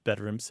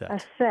 Bedroom set.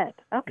 A set.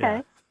 Okay.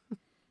 Yeah.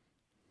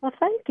 Well,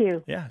 thank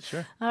you. Yeah,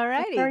 sure. All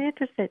righty. Very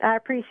interesting. I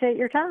appreciate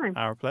your time.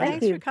 Our pleasure.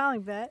 Thanks for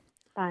calling, Bet.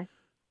 Bye.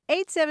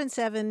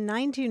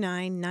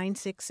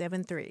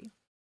 877-929-9673.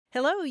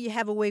 Hello, you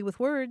have a way with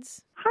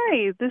words.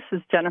 Hi, this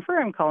is Jennifer.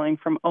 I'm calling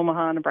from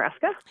Omaha,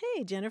 Nebraska.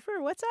 Hey, Jennifer,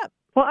 what's up?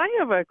 Well, I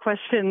have a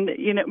question.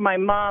 You know, my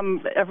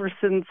mom, ever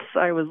since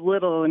I was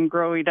little and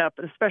growing up,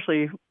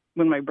 especially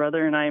when my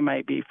brother and I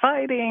might be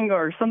fighting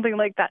or something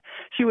like that,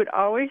 she would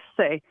always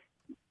say,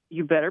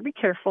 you better be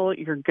careful,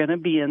 you're going to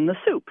be in the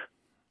soup.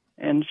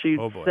 And she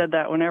said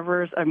that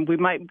whenever we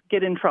might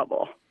get in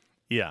trouble.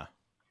 Yeah.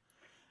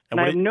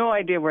 And I have no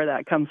idea where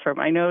that comes from.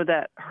 I know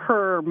that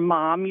her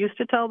mom used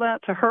to tell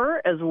that to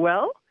her as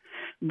well.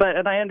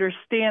 And I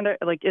understand,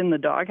 like, in the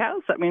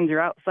doghouse, that means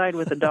you're outside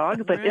with a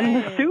dog. But in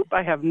the soup,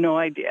 I have no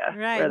idea.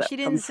 Right. She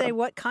didn't say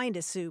what kind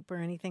of soup or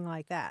anything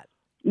like that.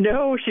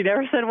 No, she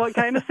never said what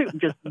kind of soup,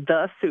 just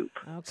the soup.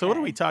 Okay. So what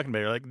are we talking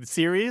about? Like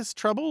serious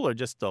trouble or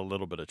just a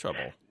little bit of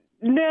trouble?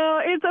 No,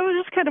 it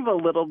was just kind of a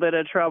little bit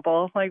of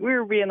trouble. Like, we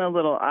were being a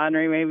little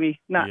ornery, maybe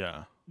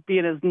not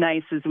being as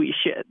nice as we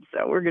should.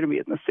 So we're going to be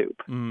in the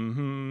soup.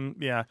 Mm-hmm.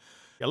 Yeah.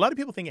 A lot of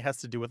people think it has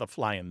to do with a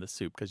fly in the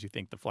soup because you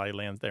think the fly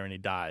lands there and he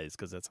dies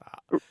because it's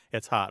hot.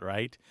 It's hot,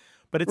 right?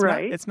 But it's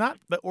not. It's not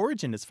the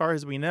origin, as far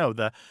as we know.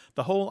 The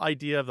whole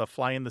idea of the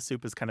fly in the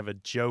soup is kind of a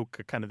joke,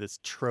 kind of this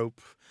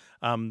trope.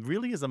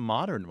 Really is a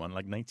modern one,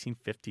 like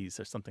 1950s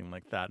or something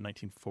like that,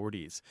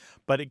 1940s.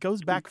 But it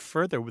goes back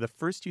further. The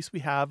first use we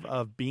have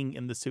of being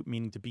in the soup,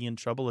 meaning to be in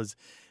trouble, is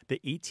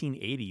the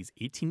 1880s,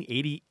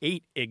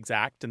 1888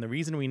 exact. And the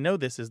reason we know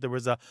this is there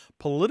was a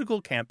political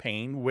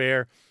campaign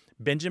where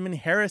Benjamin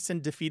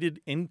Harrison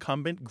defeated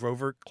incumbent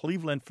Grover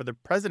Cleveland for the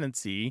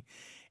presidency,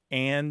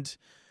 and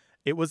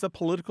it was a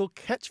political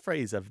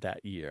catchphrase of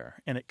that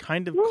year, and it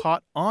kind of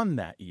caught on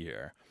that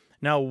year.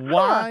 Now,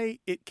 why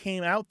it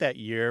came out that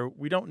year,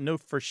 we don't know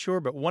for sure,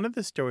 but one of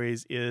the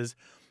stories is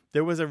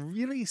there was a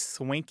really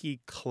swanky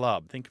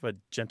club, think of a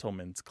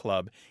gentleman's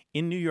club,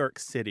 in New York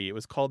City. It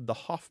was called the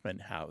Hoffman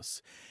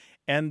House,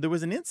 and there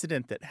was an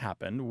incident that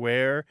happened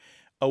where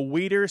a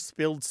waiter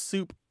spilled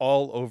soup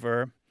all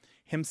over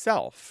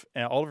himself,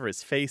 all over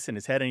his face and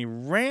his head, and he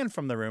ran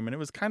from the room, and it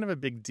was kind of a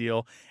big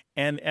deal.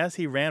 And as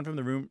he ran from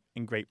the room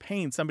in great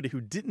pain, somebody who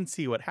didn't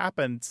see what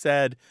happened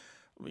said,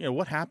 you know,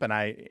 what happened?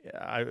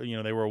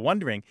 They were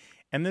wondering.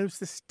 And there was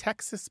this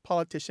Texas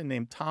politician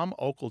named Tom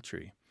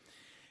Ogletree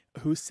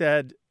who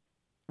said,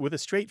 with a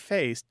straight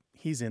face,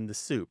 he's in the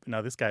soup.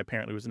 Now, this guy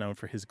apparently was known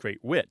for his great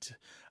wit.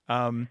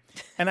 And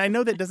I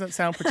know that doesn't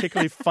sound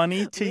particularly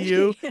funny to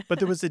you, but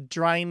there was a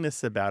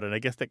dryness about it, I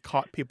guess, that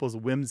caught people's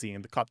whimsy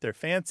and caught their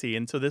fancy.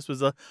 And so this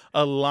was a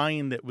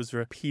line that was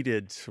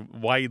repeated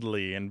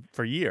widely and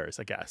for years,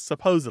 I guess.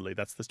 Supposedly,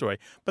 that's the story.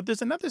 But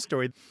there's another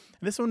story.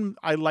 This one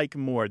I like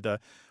more. The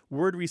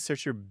word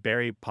researcher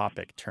Barry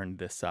Popick turned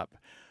this up.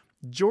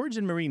 George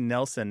and Marie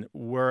Nelson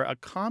were a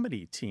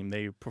comedy team.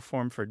 They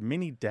performed for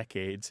many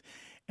decades.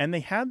 And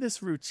they had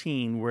this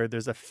routine where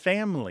there's a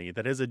family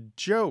that is a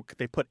joke.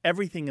 They put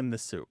everything in the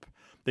soup.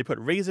 They put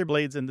razor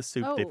blades in the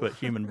soup. Oh. They put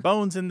human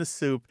bones in the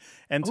soup.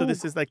 And so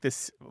this is like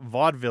this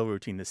vaudeville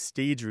routine, this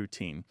stage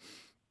routine.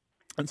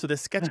 And so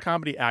this sketch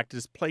comedy act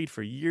is played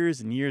for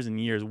years and years and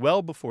years,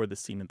 well before the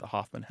scene at the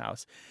Hoffman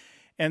House.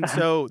 And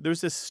so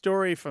there's this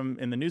story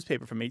in the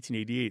newspaper from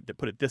 1888 that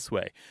put it this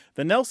way.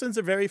 The Nelsons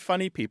are very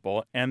funny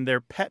people, and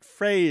their pet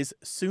phrase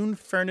soon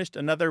furnished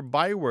another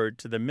byword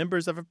to the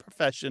members of a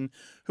profession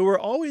who were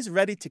always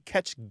ready to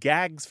catch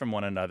gags from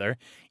one another.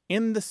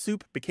 In the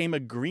soup became a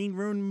green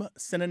room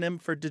synonym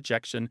for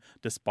dejection,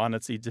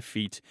 despondency,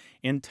 defeat.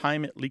 In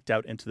time, it leaked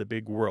out into the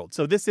big world.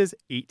 So this is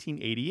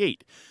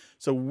 1888.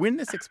 So when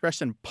this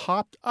expression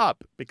popped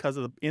up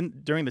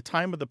during the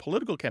time of the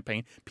political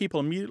campaign, people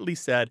immediately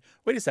said,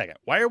 wait a second,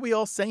 why are we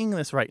all saying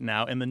this right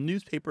now? And the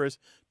newspapers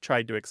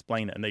tried to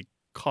explain it, and they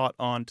caught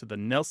on to the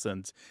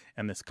Nelsons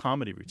and this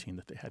comedy routine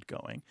that they had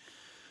going.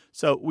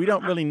 So we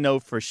don't really know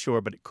for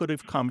sure, but it could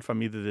have come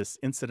from either this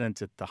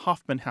incident at the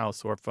Hoffman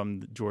House or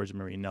from George and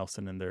Marie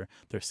Nelson and their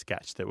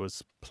sketch that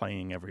was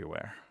playing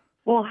everywhere.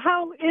 Well,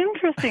 how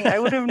interesting. I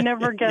would have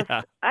never guessed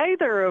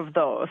either of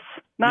those.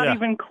 Not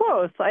even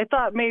close. I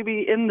thought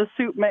maybe in the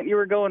soup meant you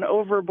were going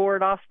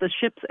overboard off the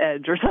ship's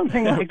edge or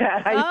something like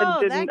that.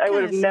 I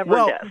would have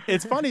never guessed.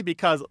 It's funny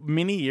because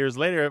many years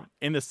later,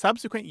 in the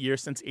subsequent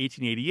years since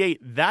 1888,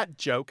 that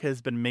joke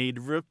has been made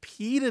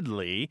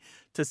repeatedly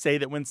to say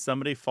that when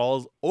somebody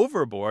falls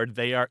overboard,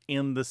 they are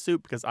in the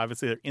soup because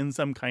obviously they're in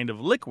some kind of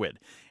liquid.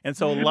 And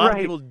so a lot of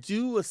people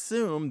do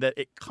assume that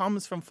it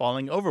comes from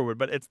falling overboard,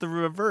 but it's the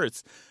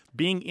reverse.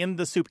 Being in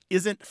the soup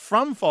isn't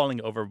from falling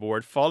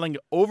overboard. Falling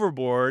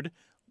overboard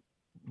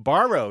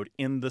borrowed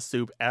in the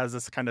soup as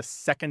this kind of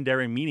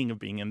secondary meaning of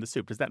being in the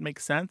soup. Does that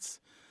make sense?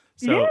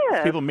 So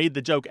people made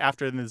the joke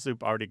after the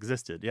soup already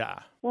existed. Yeah.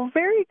 Well,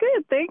 very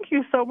good. Thank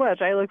you so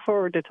much. I look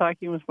forward to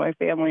talking with my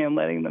family and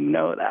letting them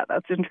know that.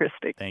 That's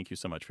interesting. Thank you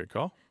so much for your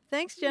call.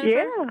 Thanks, Jennifer.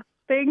 Yeah.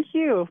 Thank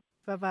you.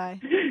 Bye-bye.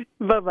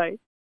 Bye-bye.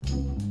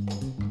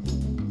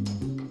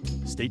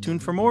 Stay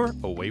tuned for more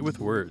Away with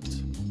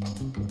Words.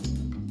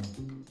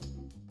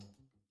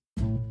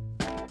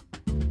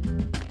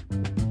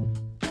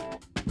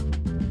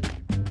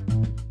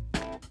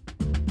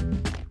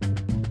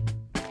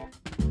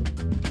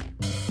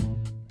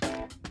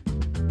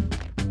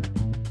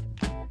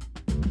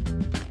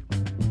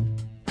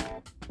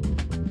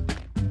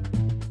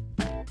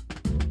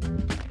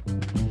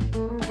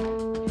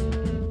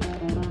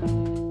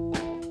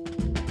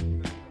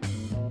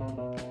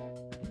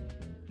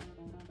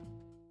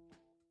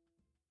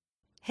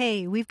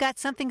 Hey, we've got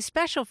something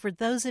special for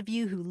those of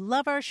you who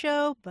love our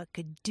show but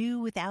could do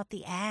without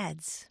the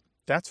ads.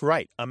 That's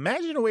right.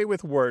 Imagine Away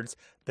with Words,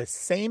 the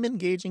same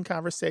engaging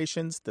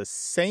conversations, the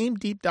same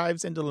deep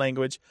dives into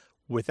language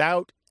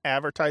without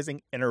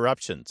advertising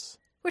interruptions.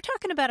 We're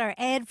talking about our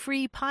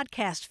ad-free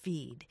podcast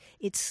feed.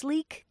 It's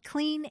sleek,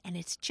 clean, and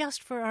it's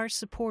just for our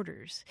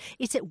supporters.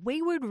 It's at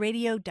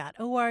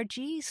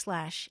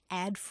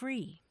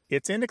waywardradio.org/ad-free.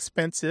 It's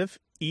inexpensive,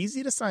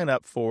 easy to sign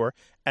up for,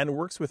 and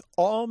works with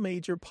all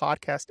major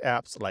podcast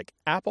apps like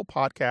Apple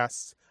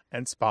Podcasts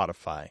and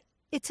Spotify.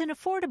 It's an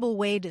affordable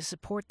way to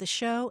support the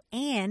show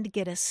and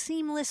get a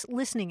seamless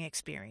listening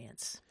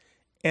experience.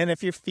 And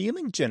if you're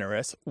feeling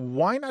generous,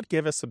 why not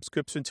give a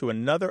subscription to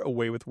another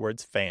Away with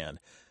Words fan?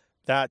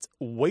 That's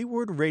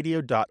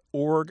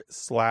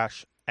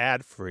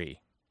waywardradio.org/ad-free.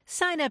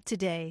 Sign up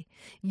today.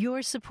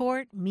 Your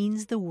support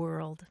means the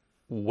world.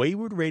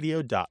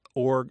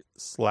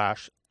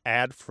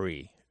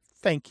 waywardradio.org/ad-free.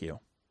 Thank you.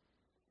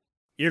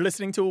 You're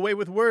listening to Away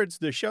with Words,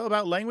 the show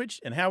about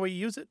language and how we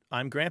use it.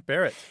 I'm Grant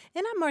Barrett.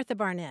 And I'm Martha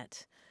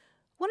Barnett.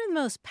 One of the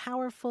most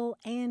powerful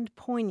and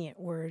poignant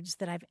words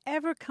that I've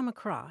ever come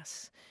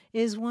across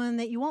is one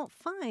that you won't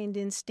find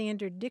in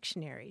standard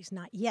dictionaries,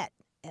 not yet,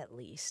 at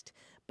least.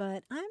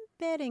 But I'm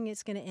betting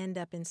it's going to end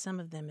up in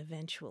some of them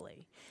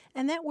eventually.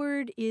 And that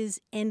word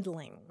is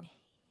endling,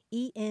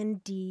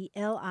 E-N-D-L-I-N-G.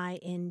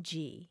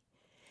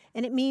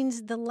 And it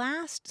means the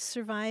last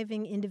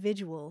surviving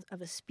individual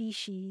of a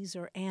species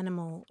or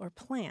animal or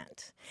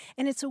plant.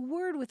 And it's a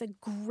word with a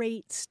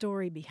great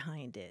story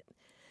behind it.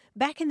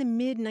 Back in the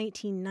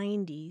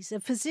mid-1990s, a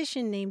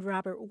physician named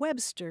Robert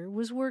Webster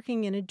was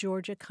working in a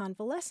Georgia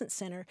convalescent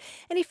center,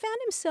 and he found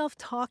himself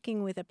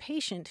talking with a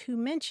patient who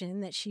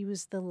mentioned that she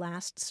was the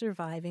last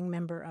surviving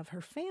member of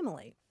her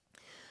family.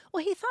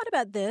 Well, he thought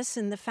about this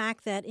and the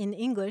fact that in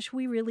English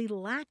we really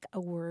lack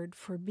a word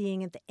for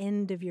being at the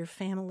end of your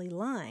family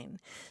line.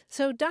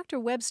 So Dr.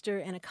 Webster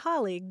and a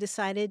colleague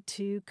decided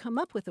to come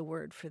up with a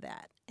word for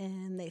that.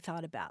 and they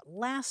thought about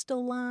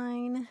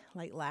lastoline,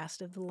 like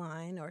last of the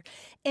line, or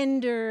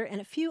ender,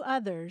 and a few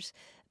others.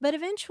 But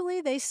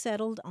eventually they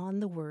settled on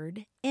the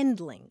word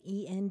endling,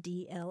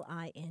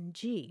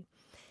 E-N-D-L-I-N-G.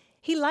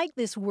 He liked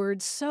this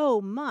word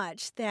so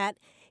much that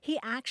he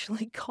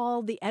actually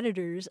called the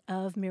editors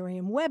of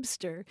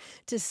Merriam-Webster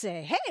to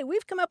say, hey,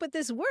 we've come up with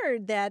this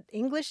word that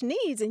English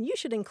needs, and you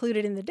should include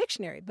it in the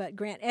dictionary. But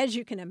Grant, as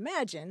you can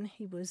imagine,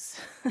 he was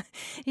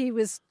he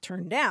was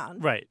turned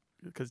down. Right.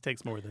 Because it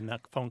takes more than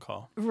that phone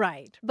call.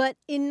 Right. But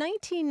in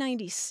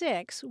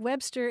 1996,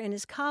 Webster and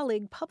his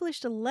colleague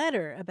published a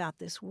letter about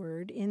this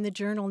word in the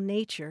journal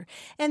Nature,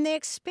 and they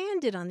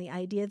expanded on the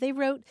idea. They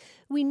wrote,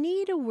 we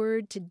need a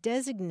word to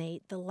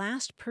designate the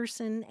last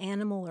person,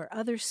 animal, or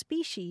other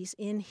species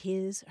in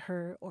his,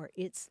 her, or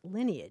its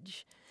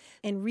lineage.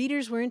 And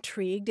readers were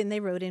intrigued, and they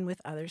wrote in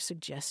with other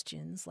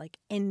suggestions like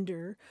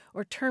ender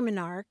or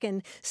terminarch,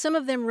 and some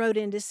of them wrote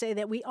in to say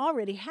that we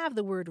already have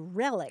the word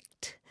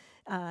relict,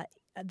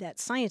 that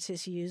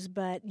scientists use,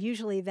 but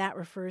usually that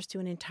refers to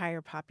an entire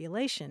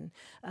population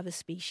of a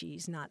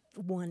species, not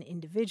one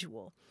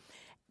individual.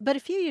 But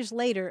a few years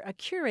later, a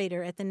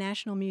curator at the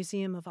National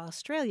Museum of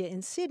Australia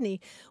in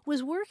Sydney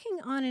was working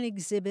on an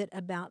exhibit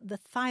about the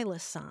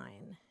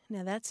thylacine.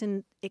 Now, that's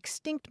an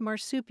extinct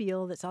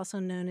marsupial that's also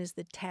known as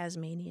the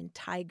Tasmanian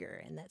tiger,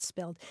 and that's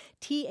spelled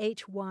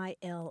Thylacine.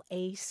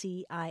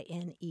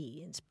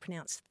 It's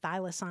pronounced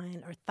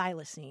thylacine or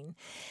thylacine.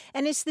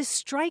 And it's this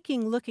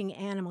striking-looking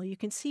animal. You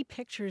can see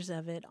pictures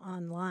of it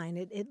online.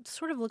 It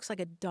sort of looks like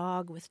a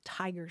dog with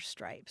tiger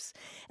stripes.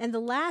 And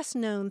the last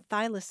known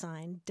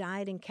thylacine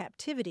died in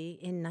captivity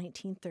in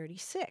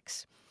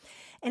 1936.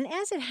 And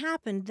as it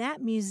happened,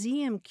 that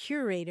museum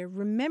curator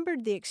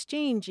remembered the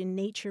exchange in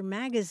Nature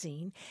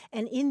magazine,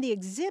 and in the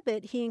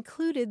exhibit, he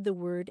included the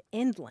word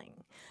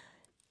endling.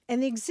 And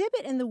the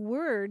exhibit and the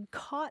word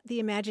caught the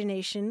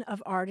imagination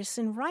of artists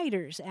and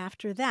writers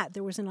after that.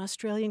 There was an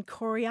Australian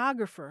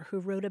choreographer who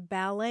wrote a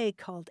ballet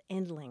called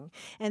Endling.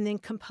 And then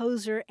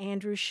composer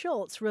Andrew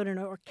Schultz wrote an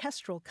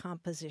orchestral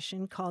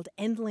composition called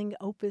Endling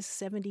Opus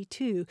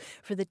 72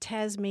 for the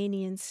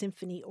Tasmanian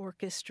Symphony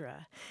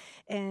Orchestra.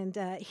 And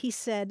he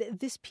said,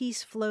 this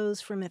piece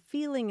flows from a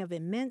feeling of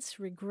immense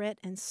regret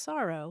and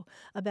sorrow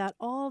about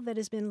all that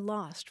has been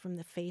lost from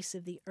the face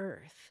of the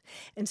earth.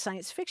 And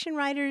science fiction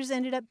writers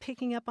ended up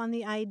picking up on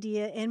the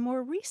idea, and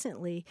more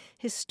recently,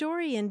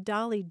 historian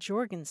Dolly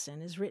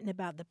Jorgensen has written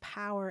about the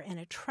power and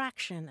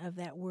attraction of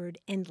that word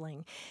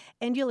endling.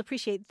 And you'll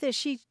appreciate this.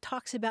 She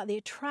talks about the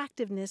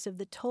attractiveness of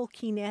the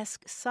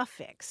Tolkien-esque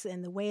suffix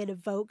and the way it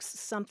evokes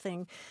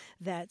something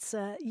that's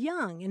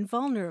young and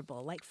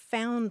vulnerable, like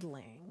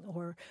foundling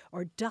or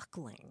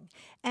duckling.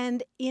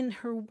 And in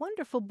her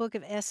wonderful book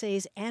of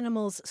essays,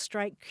 Animals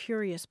Strike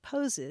Curious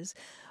Poses,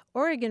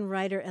 Oregon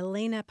writer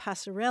Elena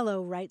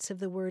Passarello writes of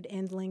the word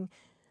endling,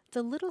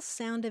 the little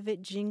sound of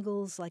it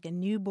jingles like a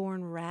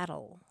newborn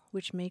rattle,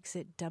 which makes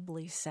it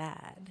doubly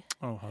sad.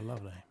 Oh, how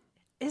lovely.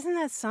 Isn't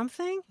that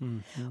something?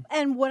 Mm-hmm.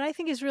 And what I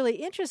think is really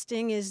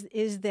interesting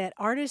is that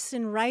artists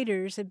and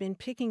writers have been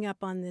picking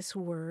up on this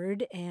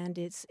word, and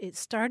it's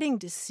starting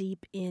to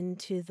seep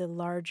into the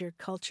larger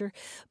culture.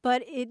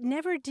 But it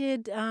never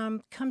did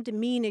come to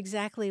mean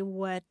exactly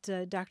what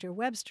Dr.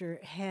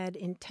 Webster had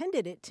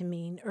intended it to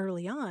mean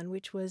early on,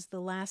 which was the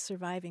last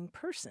surviving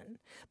person.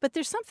 But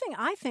there's something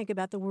I think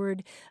about the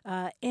word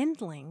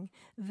endling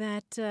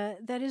that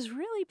is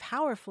really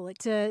powerful.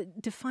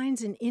 It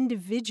defines an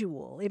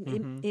individual.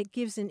 It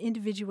gives an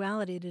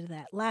individuality to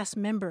that last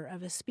member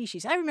of a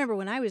species. I remember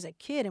when I was a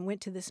kid and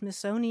went to the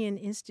Smithsonian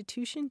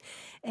Institution,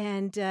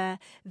 and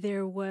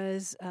there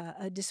was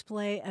a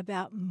display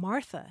about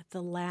Martha,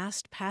 the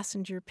last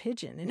passenger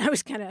pigeon, and I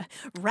was kind of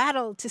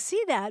rattled to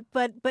see that.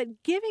 But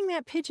giving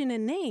that pigeon a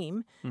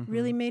name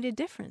really made a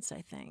difference,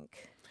 I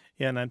think.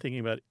 Yeah, and I'm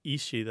thinking about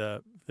Ishi,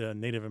 the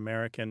Native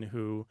American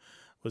who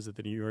was at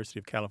the University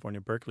of California,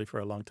 Berkeley for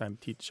a long time,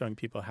 showing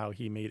people how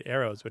he made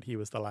arrows, but he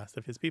was the last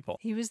of his people.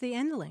 He was the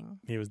endling.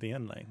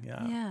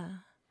 Yeah.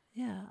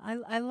 Yeah.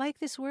 I like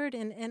this word,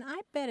 and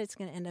I bet it's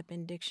going to end up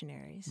in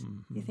dictionaries.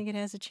 Mm-hmm. You think it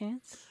has a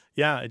chance?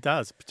 Yeah, it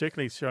does,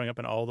 particularly showing up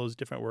in all those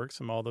different works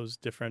from all those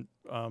different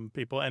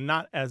people, and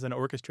not as an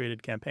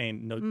orchestrated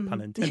campaign, no pun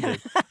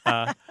intended,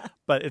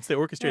 but it's the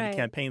orchestrated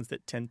campaigns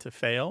that tend to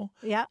fail,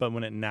 but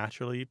when it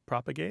naturally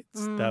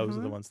propagates, those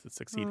are the ones that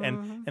succeed,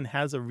 and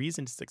has a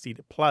reason to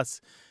succeed. Plus,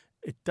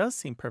 it does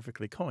seem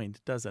perfectly coined,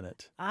 doesn't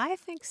it? I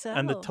think so.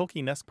 And the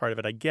Tolkien-esque part of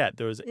it, I get.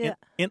 There was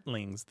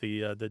Entlings,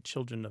 the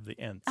children of the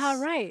Ents. Oh,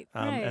 right.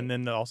 And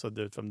then also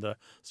from the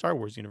Star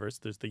Wars universe,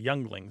 there's the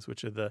Younglings,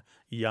 which are the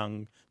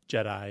young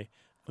Jedi.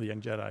 The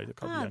young Jedi are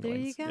called the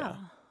Younglings. There you go. Yeah.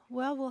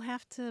 Well, we'll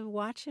have to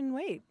watch and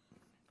wait.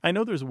 I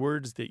know there's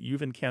words that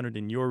you've encountered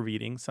in your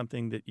reading,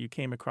 something that you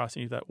came across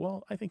and you thought,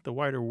 well, I think the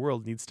wider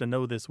world needs to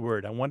know this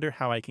word. I wonder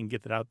how I can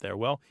get it out there.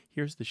 Well,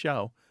 here's the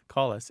show.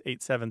 Call us,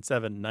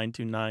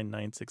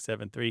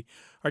 877-929-9673,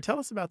 or tell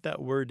us about that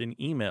word in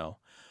email,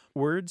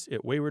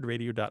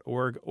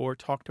 words@waywardradio.org, or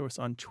talk to us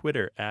on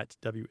Twitter at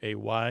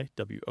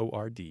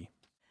WAYWORD.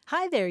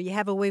 Hi there, you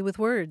have a way with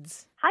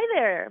words. Hi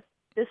there,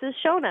 this is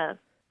Shona.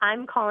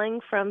 I'm calling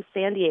from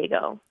San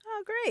Diego.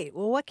 Oh, great.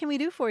 Well, what can we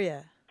do for you?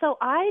 So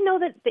I know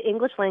that the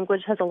English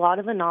language has a lot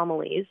of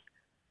anomalies,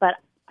 but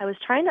I was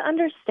trying to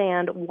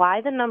understand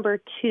why the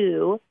number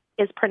 2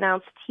 is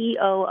pronounced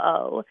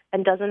T-O-O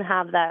and doesn't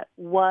have that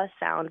W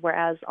sound,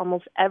 whereas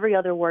almost every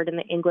other word in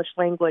the English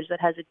language that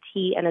has a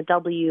T and a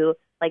W,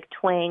 like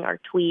twang or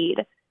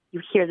tweed,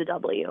 you hear the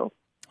W.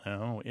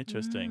 Oh,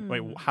 interesting.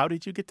 Wait, how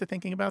did you get to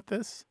thinking about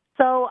this?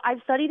 So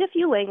I've studied a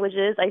few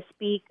languages. I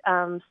speak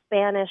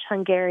Spanish,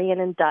 Hungarian,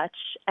 and Dutch.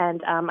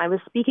 And I was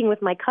speaking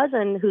with my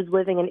cousin who's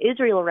living in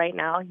Israel right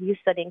now. He's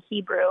studying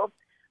Hebrew.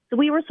 So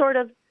we were sort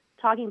of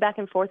talking back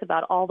and forth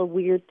about all the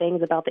weird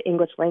things about the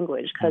English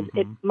language because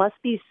it must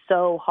be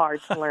so hard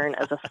to learn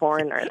as a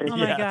foreigner. There's Oh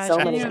my gosh, so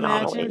can many you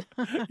anomalies.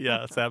 imagine?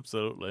 Yes,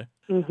 absolutely.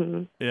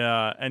 Mm-hmm.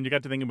 Yeah, and you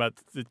got to think about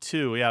the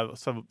 2. Yeah,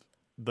 so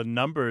the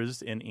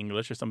numbers in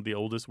English are some of the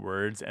oldest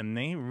words, and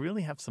they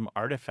really have some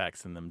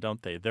artifacts in them,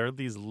 don't they? They're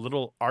these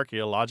little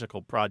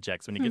archaeological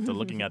projects when you get to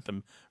looking at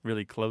them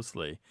really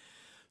closely.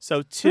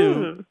 So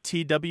 2,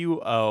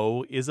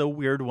 T-W-O, is a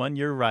weird one.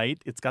 You're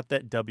right. It's got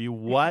that W.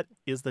 What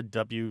is the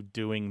W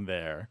doing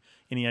there?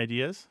 Any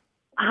ideas?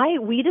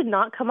 We did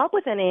not come up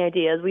with any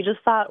ideas. We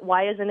just thought,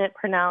 why isn't it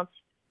pronounced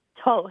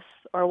tos?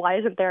 Or why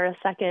isn't there a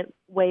second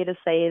way to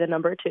say the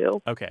number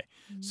 2? Okay.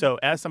 So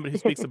as somebody who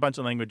speaks a bunch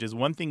of languages,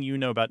 one thing you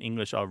know about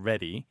English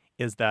already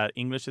is that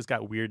English has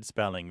got weird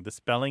spelling. The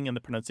spelling and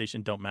the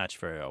pronunciation don't match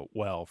very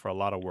well for a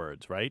lot of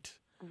words, right?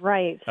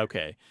 Right.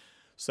 Okay.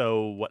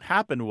 So what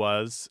happened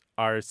was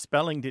our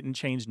spelling didn't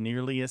change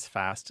nearly as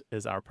fast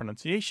as our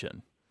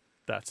pronunciation.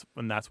 That's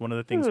one of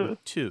the things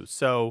with 2.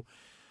 So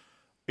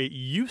it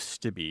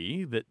used to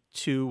be that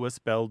 2 was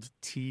spelled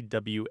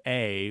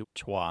T-W-A,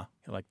 chwa,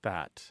 like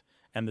that.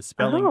 And the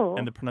spelling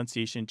and the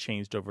pronunciation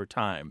changed over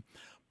time.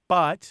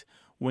 But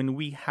when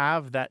we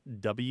have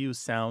that W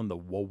sound, the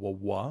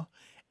wah-wah-wah,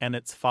 and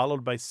it's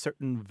followed by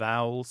certain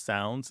vowel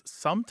sounds,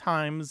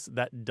 sometimes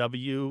that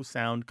W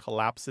sound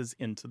collapses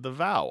into the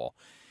vowel.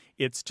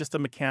 It's just a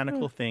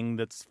mechanical thing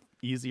that's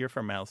easier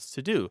for mouths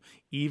to do,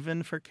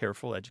 even for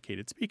careful,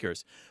 educated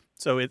speakers.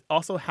 So it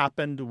also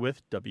happened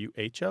with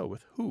WHO,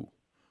 with who.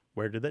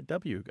 Where did that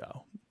W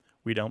go?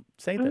 We don't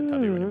say that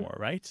W anymore,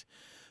 right?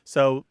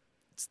 So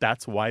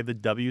that's why the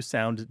W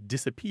sound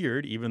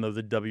disappeared, even though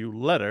the W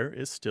letter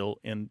is still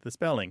in the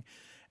spelling.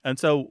 And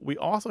so we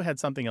also had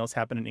something else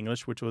happen in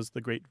English, which was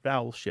the great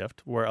vowel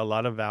shift, where a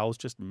lot of vowels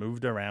just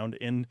moved around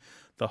in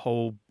the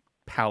whole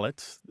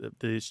palette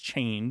that is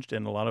changed,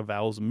 and a lot of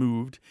vowels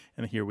moved,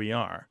 and here we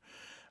are.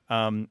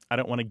 I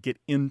don't want to get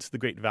into the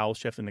great vowel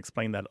shift and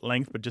explain that at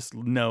length, but just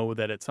know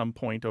that at some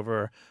point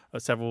over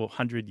several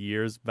hundred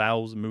years,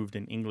 vowels moved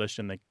in English,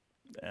 and they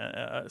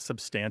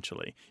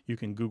substantially. You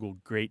can Google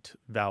great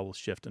vowel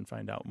shift and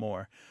find out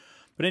more.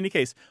 But in any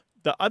case,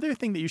 the other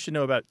thing that you should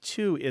know about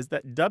 2 is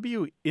that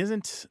W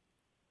isn't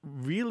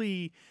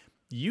really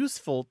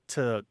useful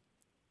to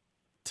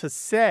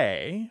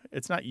say.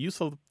 It's not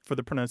useful for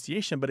the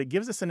pronunciation, but it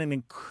gives us an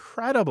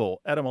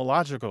incredible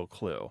etymological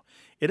clue.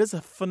 It is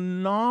a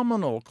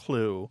phenomenal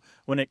clue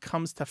when it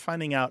comes to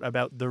finding out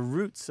about the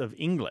roots of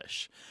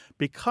English,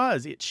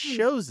 because it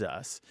shows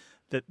us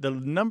that the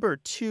number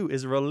 2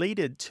 is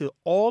related to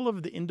all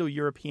of the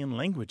Indo-European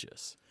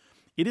languages.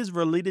 It is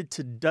related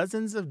to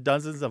dozens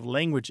of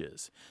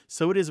languages.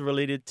 So it is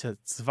related to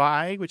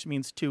zwei, which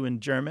means 2 in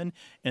German,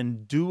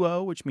 and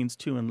duo, which means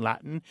 2 in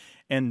Latin,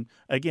 and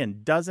again,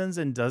 dozens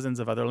and dozens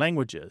of other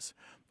languages,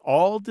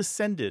 all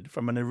descended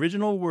from an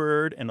original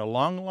word in a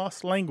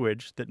long-lost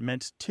language that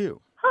meant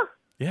 2. Huh.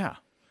 Yeah.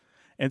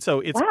 And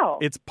so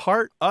it's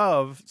part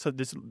of, so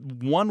this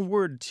one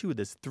word 2,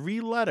 this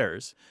 3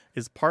 letters,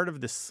 is part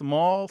of this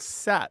small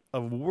set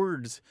of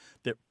words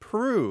that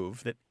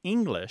prove that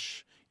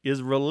English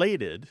is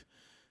related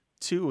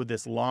to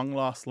this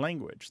long-lost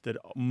language that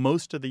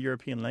most of the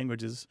European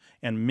languages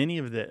and many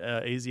of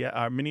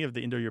the many of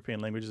the Indo-European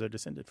languages are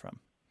descended from.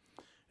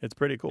 It's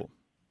pretty cool.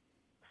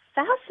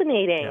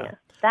 Fascinating.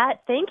 Yeah.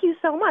 Thank you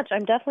so much.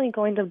 I'm definitely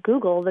going to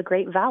Google the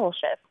great vowel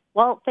shift.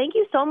 Well, thank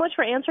you so much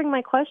for answering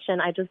my question.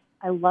 I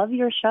love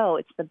your show.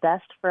 It's the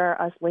best for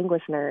us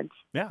linguist nerds.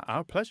 Yeah,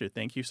 our pleasure.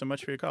 Thank you so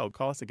much for your call.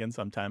 Call us again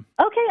sometime.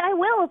 Okay, I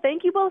will.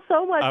 Thank you both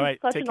so much. All right,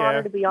 it's such take an care.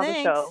 honor to be on the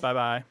show.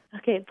 Bye-bye.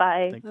 Okay,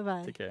 bye.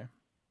 Bye-bye. Take care.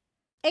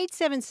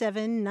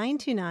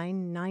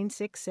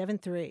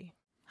 877-929-9673.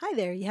 Hi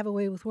there. You have a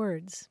way with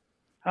words.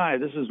 Hi,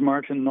 this is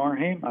Martin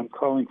Norheim. I'm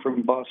calling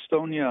from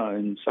Bostonia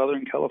in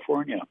Southern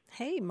California.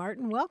 Hey,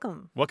 Martin,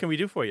 welcome. What can we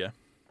do for you?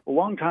 A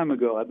long time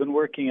ago, I've been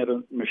working at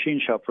a machine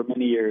shop for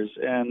many years,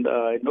 and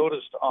I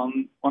noticed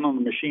on one of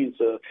the machines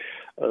a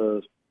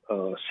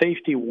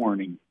safety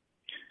warning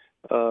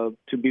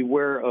to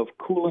beware of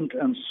coolant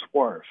and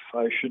swarf.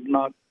 I should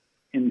not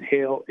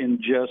inhale,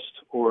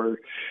 ingest, or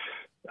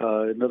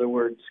in other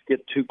words,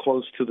 get too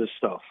close to this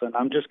stuff. And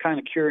I'm just kind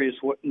of curious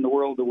what in the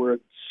world the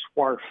word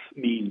swarf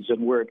means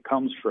and where it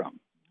comes from.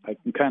 I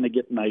can kind of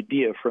get an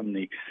idea from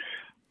the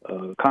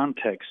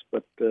context,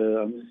 but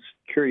I'm just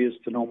curious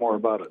to know more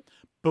about it.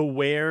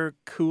 Beware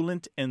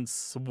coolant and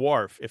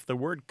swarf. If the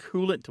word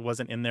coolant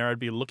wasn't in there, I'd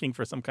be looking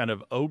for some kind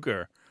of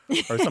ogre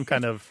or some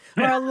kind of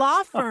or a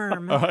law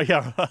firm.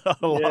 Yeah,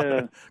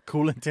 Yeah.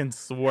 Coolant and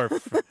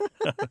swarf.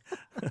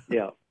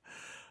 Yeah.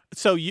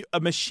 So a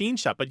machine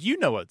shop, but you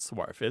know what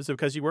swarf is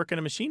because you work in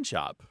a machine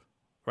shop,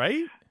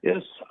 right?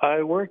 Yes,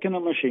 I work in a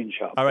machine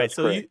shop. All right, That's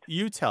so correct.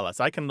 you tell us.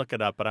 I can look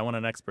it up, but I want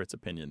an expert's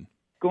opinion.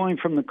 Going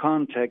from the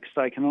context,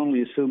 I can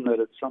only assume that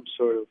it's some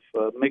sort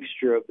of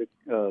mixture of the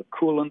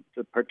coolant,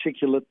 the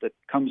particulate that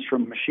comes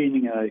from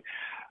machining a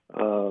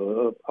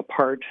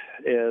part.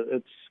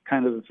 It's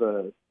kind of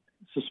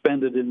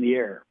suspended in the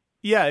air.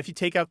 Yeah, if you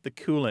take out the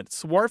coolant,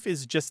 swarf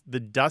is just the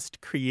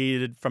dust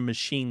created from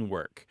machine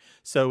work.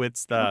 So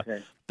it's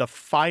the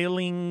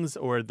filings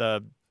or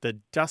the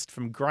dust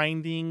from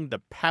grinding, the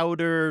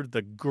powder,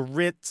 the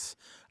grit,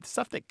 the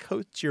stuff that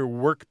coats your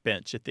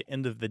workbench at the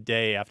end of the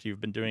day after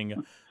you've been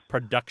doing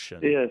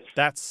production. Yes.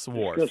 That's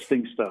swarf.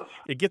 Disgusting stuff.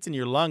 It gets in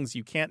your lungs.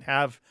 You can't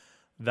have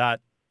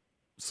that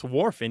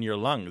swarf in your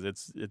lungs.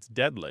 It's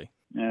deadly.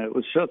 Yeah, it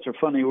was such a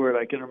funny word.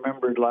 I can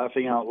remember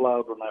laughing out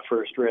loud when I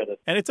first read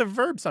it. And it's a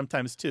verb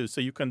sometimes, too.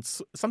 So you can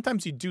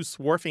sometimes you do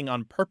swarfing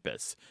on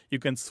purpose. You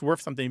can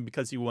swarf something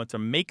because you want to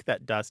make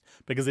that dust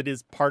because it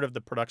is part of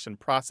the production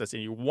process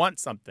and you want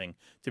something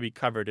to be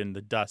covered in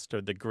the dust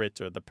or the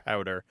grit or the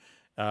powder.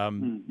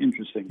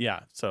 Interesting. Yeah.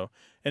 So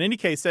in any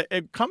case,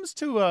 it comes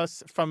to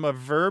us from a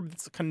verb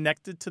that's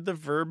connected to the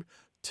verb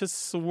to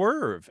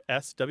swerve,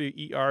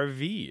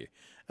 S-W-E-R-V.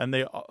 And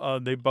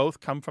they both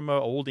come from an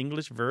Old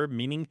English verb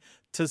meaning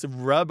to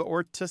rub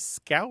or to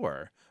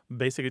scour,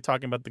 basically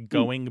talking about the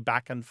going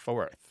back and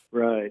forth.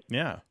 Right.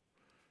 Yeah.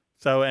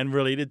 So, and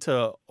related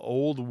to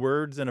old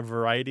words in a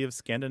variety of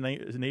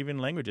Scandinavian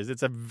languages.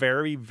 It's a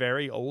very,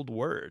 very old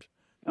word.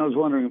 I was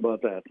wondering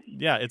about that.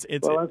 Yeah,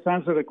 well, that's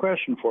answered a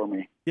question for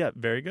me. Yeah,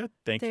 very good.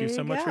 Thank you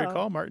so much for your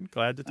call, Martin.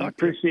 Glad to talk to you.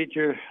 I appreciate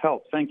your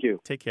help. Thank you.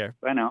 Take care.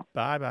 Bye now.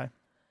 Bye-bye.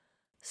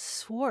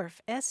 Swarf,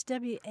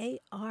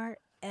 S-W-A-R-F.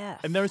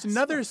 And there's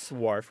another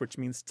swarf, which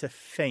means to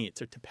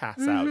faint or to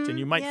pass out. And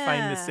you might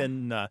find this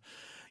in,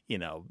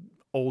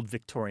 old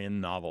Victorian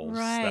novels,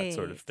 that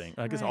sort of thing.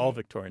 I guess all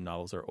Victorian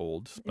novels are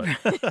old. But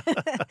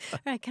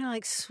right, kind of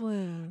like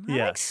swoon.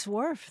 Yeah. I like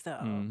swarf,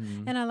 though.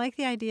 Mm-hmm. And I like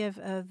the idea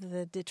of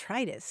the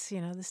detritus,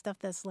 the stuff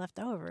that's left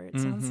over. It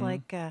sounds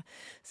like a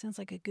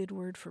good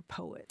word for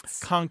poets.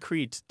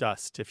 Concrete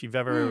dust. If you've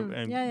ever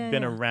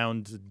been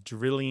around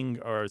drilling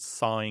or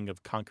sawing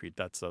of concrete,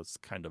 that's a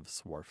kind of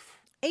swarf.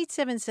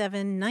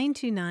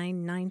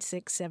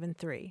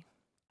 877-929-9673.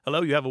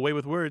 Hello, you have a way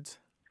with words.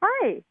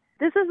 Hi,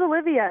 this is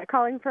Olivia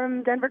calling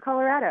from Denver,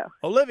 Colorado.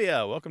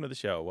 Olivia, welcome to the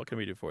show. What can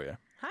we do for you?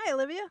 Hi,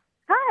 Olivia.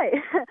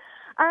 Hi.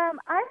 I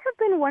have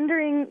been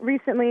wondering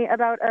recently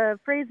about a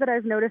phrase that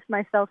I've noticed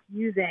myself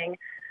using,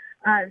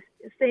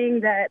 saying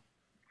that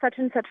such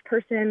and such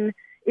person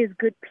is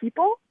good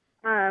people,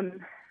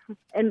 and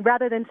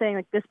rather than saying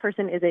like this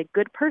person is a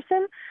good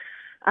person.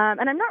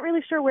 And I'm not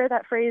really sure where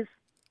that phrase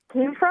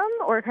came from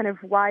or kind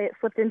of why it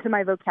slipped into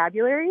my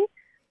vocabulary.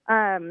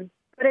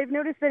 But I've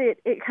noticed that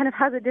it kind of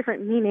has a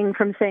different meaning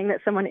from saying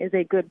that someone is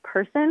a good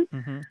person.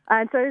 Mm-hmm.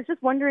 And so I was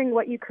just wondering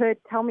what you could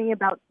tell me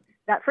about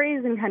that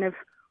phrase and kind of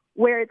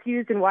where it's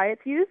used and why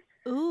it's used.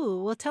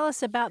 Ooh, well, tell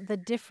us about the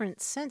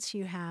different sense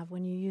you have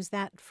when you use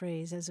that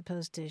phrase as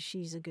opposed to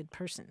she's a good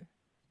person.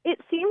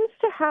 It seems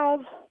to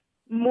have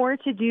more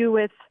to do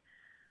with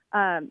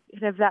kind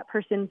of that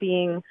person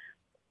being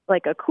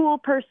like a cool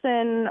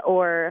person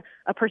or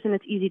a person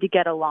that's easy to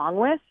get along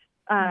with,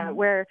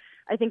 where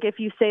I think if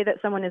you say that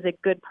someone is a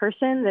good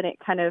person, then it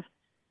kind of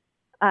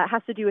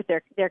has to do with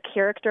their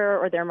character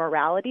or their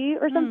morality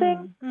or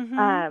something.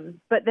 Mm-hmm.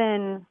 But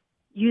then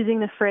using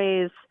the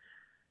phrase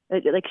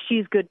like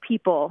she's good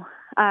people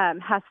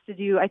has to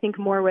do, I think,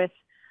 more with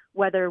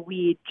whether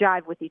we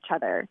jive with each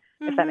other,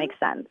 if that makes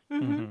sense.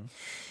 Mm-hmm. Mm-hmm.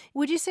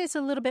 Would you say it's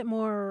a little bit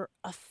more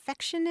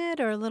affectionate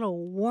or a little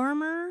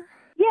warmer?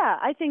 Yeah,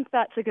 I think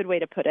that's a good way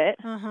to put it.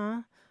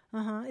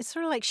 It's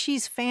sort of like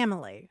she's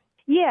family.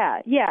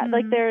 Yeah.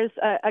 Like there's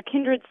a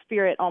kindred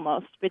spirit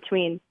almost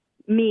between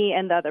me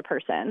and the other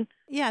person.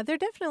 Yeah, there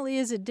definitely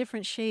is a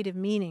different shade of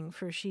meaning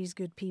for she's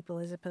good people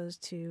as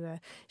opposed to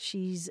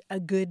she's a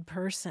good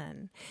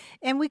person.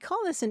 And we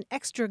call this an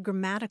extra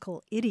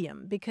grammatical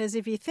idiom because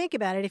if you think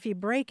about it, if you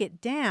break it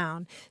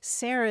down,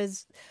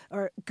 Sarah's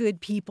or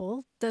good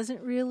people doesn't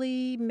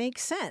really make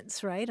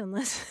sense, right?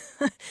 Unless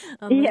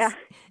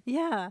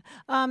Yeah.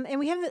 And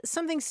we have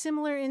something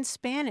similar in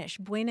Spanish,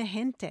 buena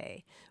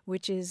gente,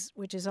 which is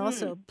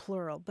also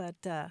plural, but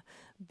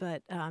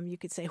you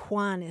could say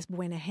Juan is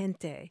buena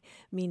gente,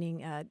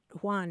 meaning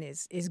Juan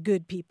is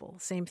good people,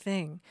 same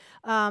thing.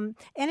 And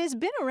it's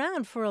been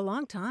around for a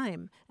long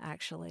time,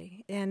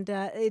 actually, and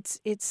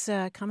it's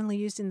commonly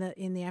used in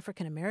the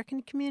African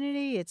American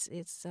community.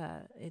 It's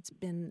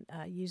been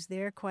used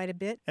there quite a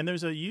bit. And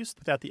there's a use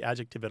without the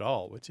adjective at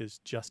all, which is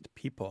just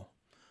people,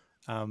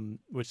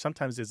 which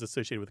sometimes is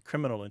associated with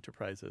criminal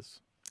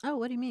enterprises. Oh,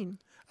 what do you mean?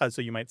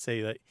 So you might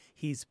say that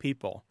he's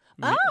people.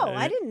 Oh,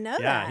 I didn't know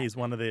that. Yeah, he's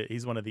one of the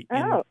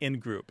in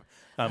group.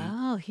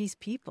 He's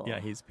people. Yeah,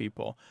 he's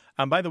people.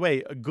 By the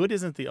way, good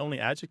isn't the only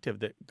adjective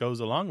that goes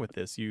along with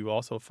this. You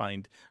also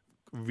find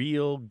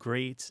real,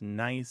 great,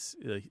 nice.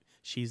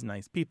 She's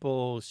nice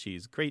people.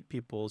 She's great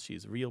people.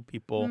 She's real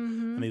people.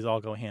 Mm-hmm. And these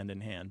all go hand in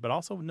hand. But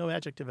also no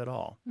adjective at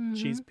all. Mm-hmm.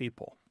 She's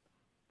people.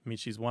 I mean,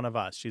 she's one of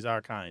us. She's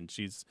our kind.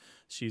 She's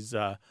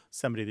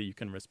somebody that you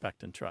can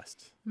respect and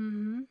trust.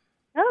 Mm-hmm.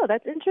 Oh,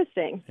 that's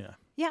interesting. Yeah.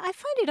 Yeah, I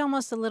find it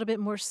almost a little bit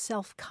more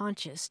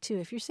self-conscious too.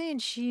 If you're saying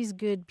she's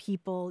good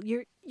people,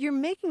 you're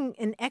making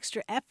an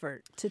extra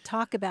effort to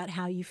talk about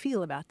how you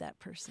feel about that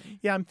person.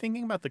 Yeah, I'm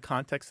thinking about the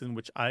context in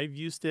which I've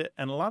used it,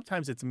 and a lot of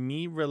times it's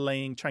me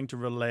trying to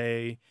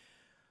relay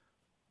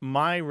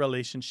my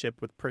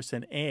relationship with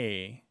person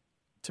A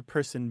to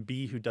person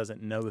B who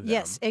doesn't know them.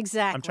 Yes,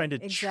 exactly. I'm trying to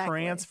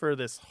transfer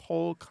this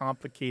whole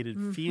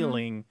complicated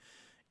feeling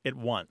at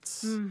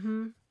once.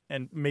 Mm-hmm.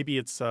 And maybe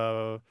it's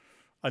a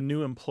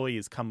new employee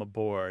has come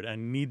aboard. I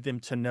need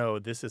them to know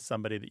this is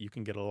somebody that you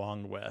can get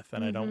along with.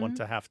 And I don't want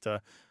to have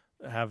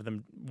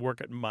them work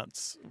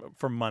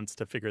for months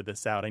to figure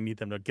this out. I need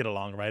them to get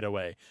along right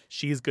away.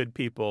 She's good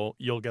people.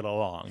 You'll get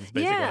along is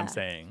basically what I'm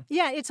saying.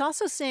 Yeah, it's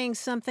also saying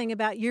something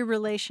about your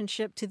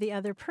relationship to the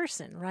other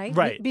person, right?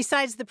 Right.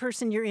 Besides the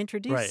person you're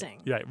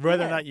introducing. Right.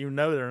 Whether or not you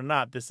know it or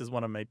not, this is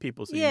one of my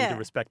people, so you need to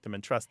respect them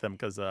and trust them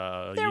because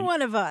they're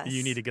one of us.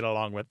 You need to get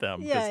along with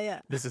them.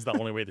 Yeah. This is the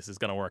only way this is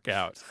going to work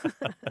out.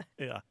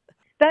 Yeah.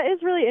 That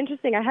is really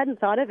interesting. I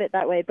hadn't thought of it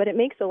that way, but it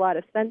makes a lot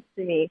of sense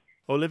to me.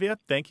 Olivia,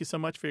 thank you so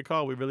much for your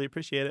call. We really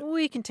appreciate it.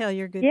 We can tell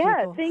you're good people.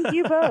 Yeah, thank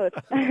you both.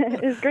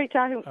 It was great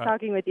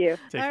talking with you.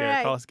 Take care.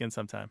 Right. Call us again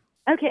sometime.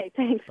 Okay,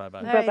 thanks.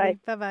 Bye-bye. Bye-bye.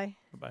 Bye-bye.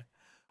 Bye-bye.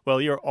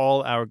 Well, you're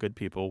all our good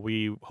people.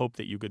 We hope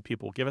that you good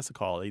people give us a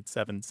call,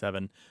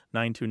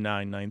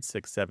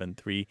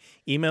 877-929-9673.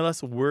 Email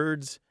us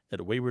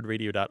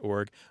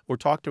words@waywardradio.org or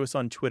talk to us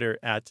on Twitter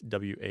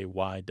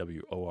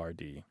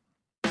 @WAYWORD.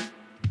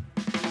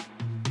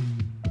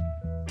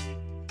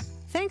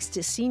 Thanks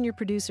to senior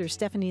producer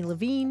Stephanie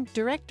Levine,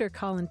 director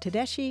Colin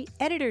Tedeschi,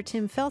 editor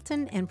Tim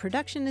Felton, and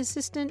production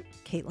assistant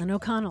Caitlin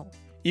O'Connell.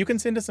 You can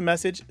send us a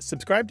message,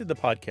 subscribe to the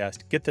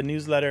podcast, get the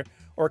newsletter,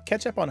 or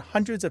catch up on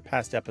hundreds of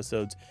past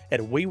episodes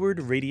at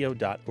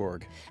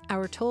waywardradio.org.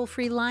 Our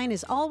toll-free line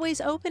is always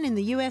open in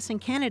the U.S.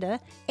 and Canada,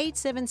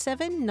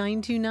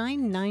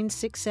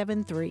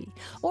 877-929-9673.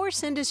 Or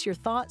send us your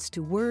thoughts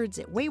to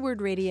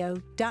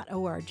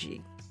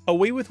words@waywardradio.org. A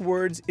Way with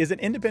Words is an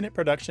independent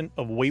production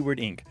of Wayward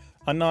Inc.,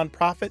 a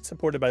nonprofit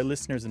supported by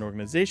listeners and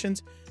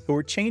organizations who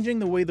are changing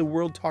the way the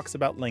world talks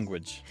about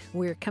language.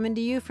 We're coming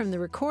to you from the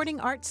Recording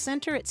Arts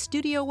Center at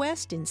Studio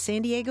West in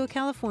San Diego,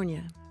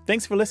 California.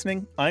 Thanks for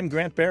listening. I'm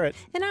Grant Barrett.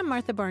 And I'm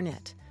Martha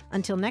Barnett.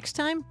 Until next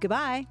time,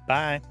 goodbye.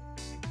 Bye.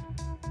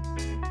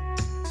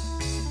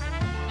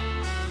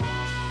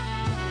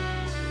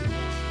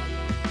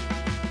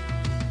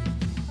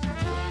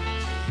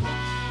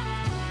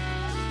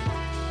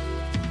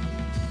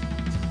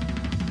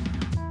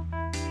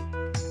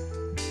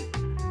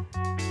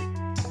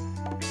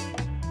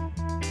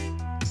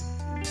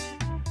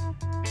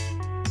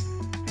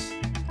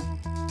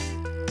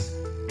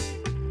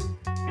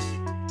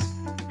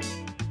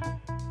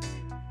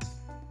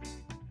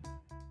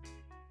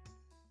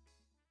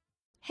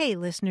 Hey,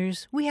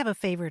 listeners, we have a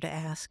favor to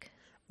ask.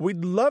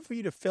 We'd love for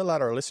you to fill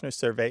out our listener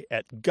survey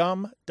at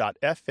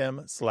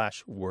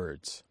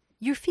gum.fm/words.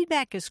 Your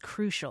feedback is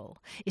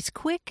crucial. It's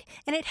quick,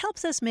 and it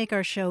helps us make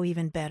our show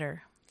even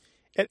better.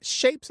 It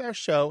shapes our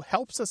show,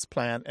 helps us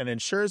plan, and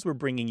ensures we're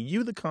bringing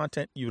you the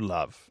content you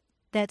love.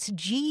 That's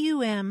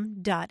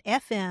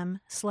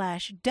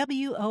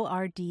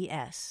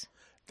gum.fm/WORDS.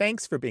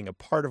 Thanks for being a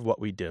part of what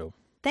we do.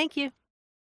 Thank you.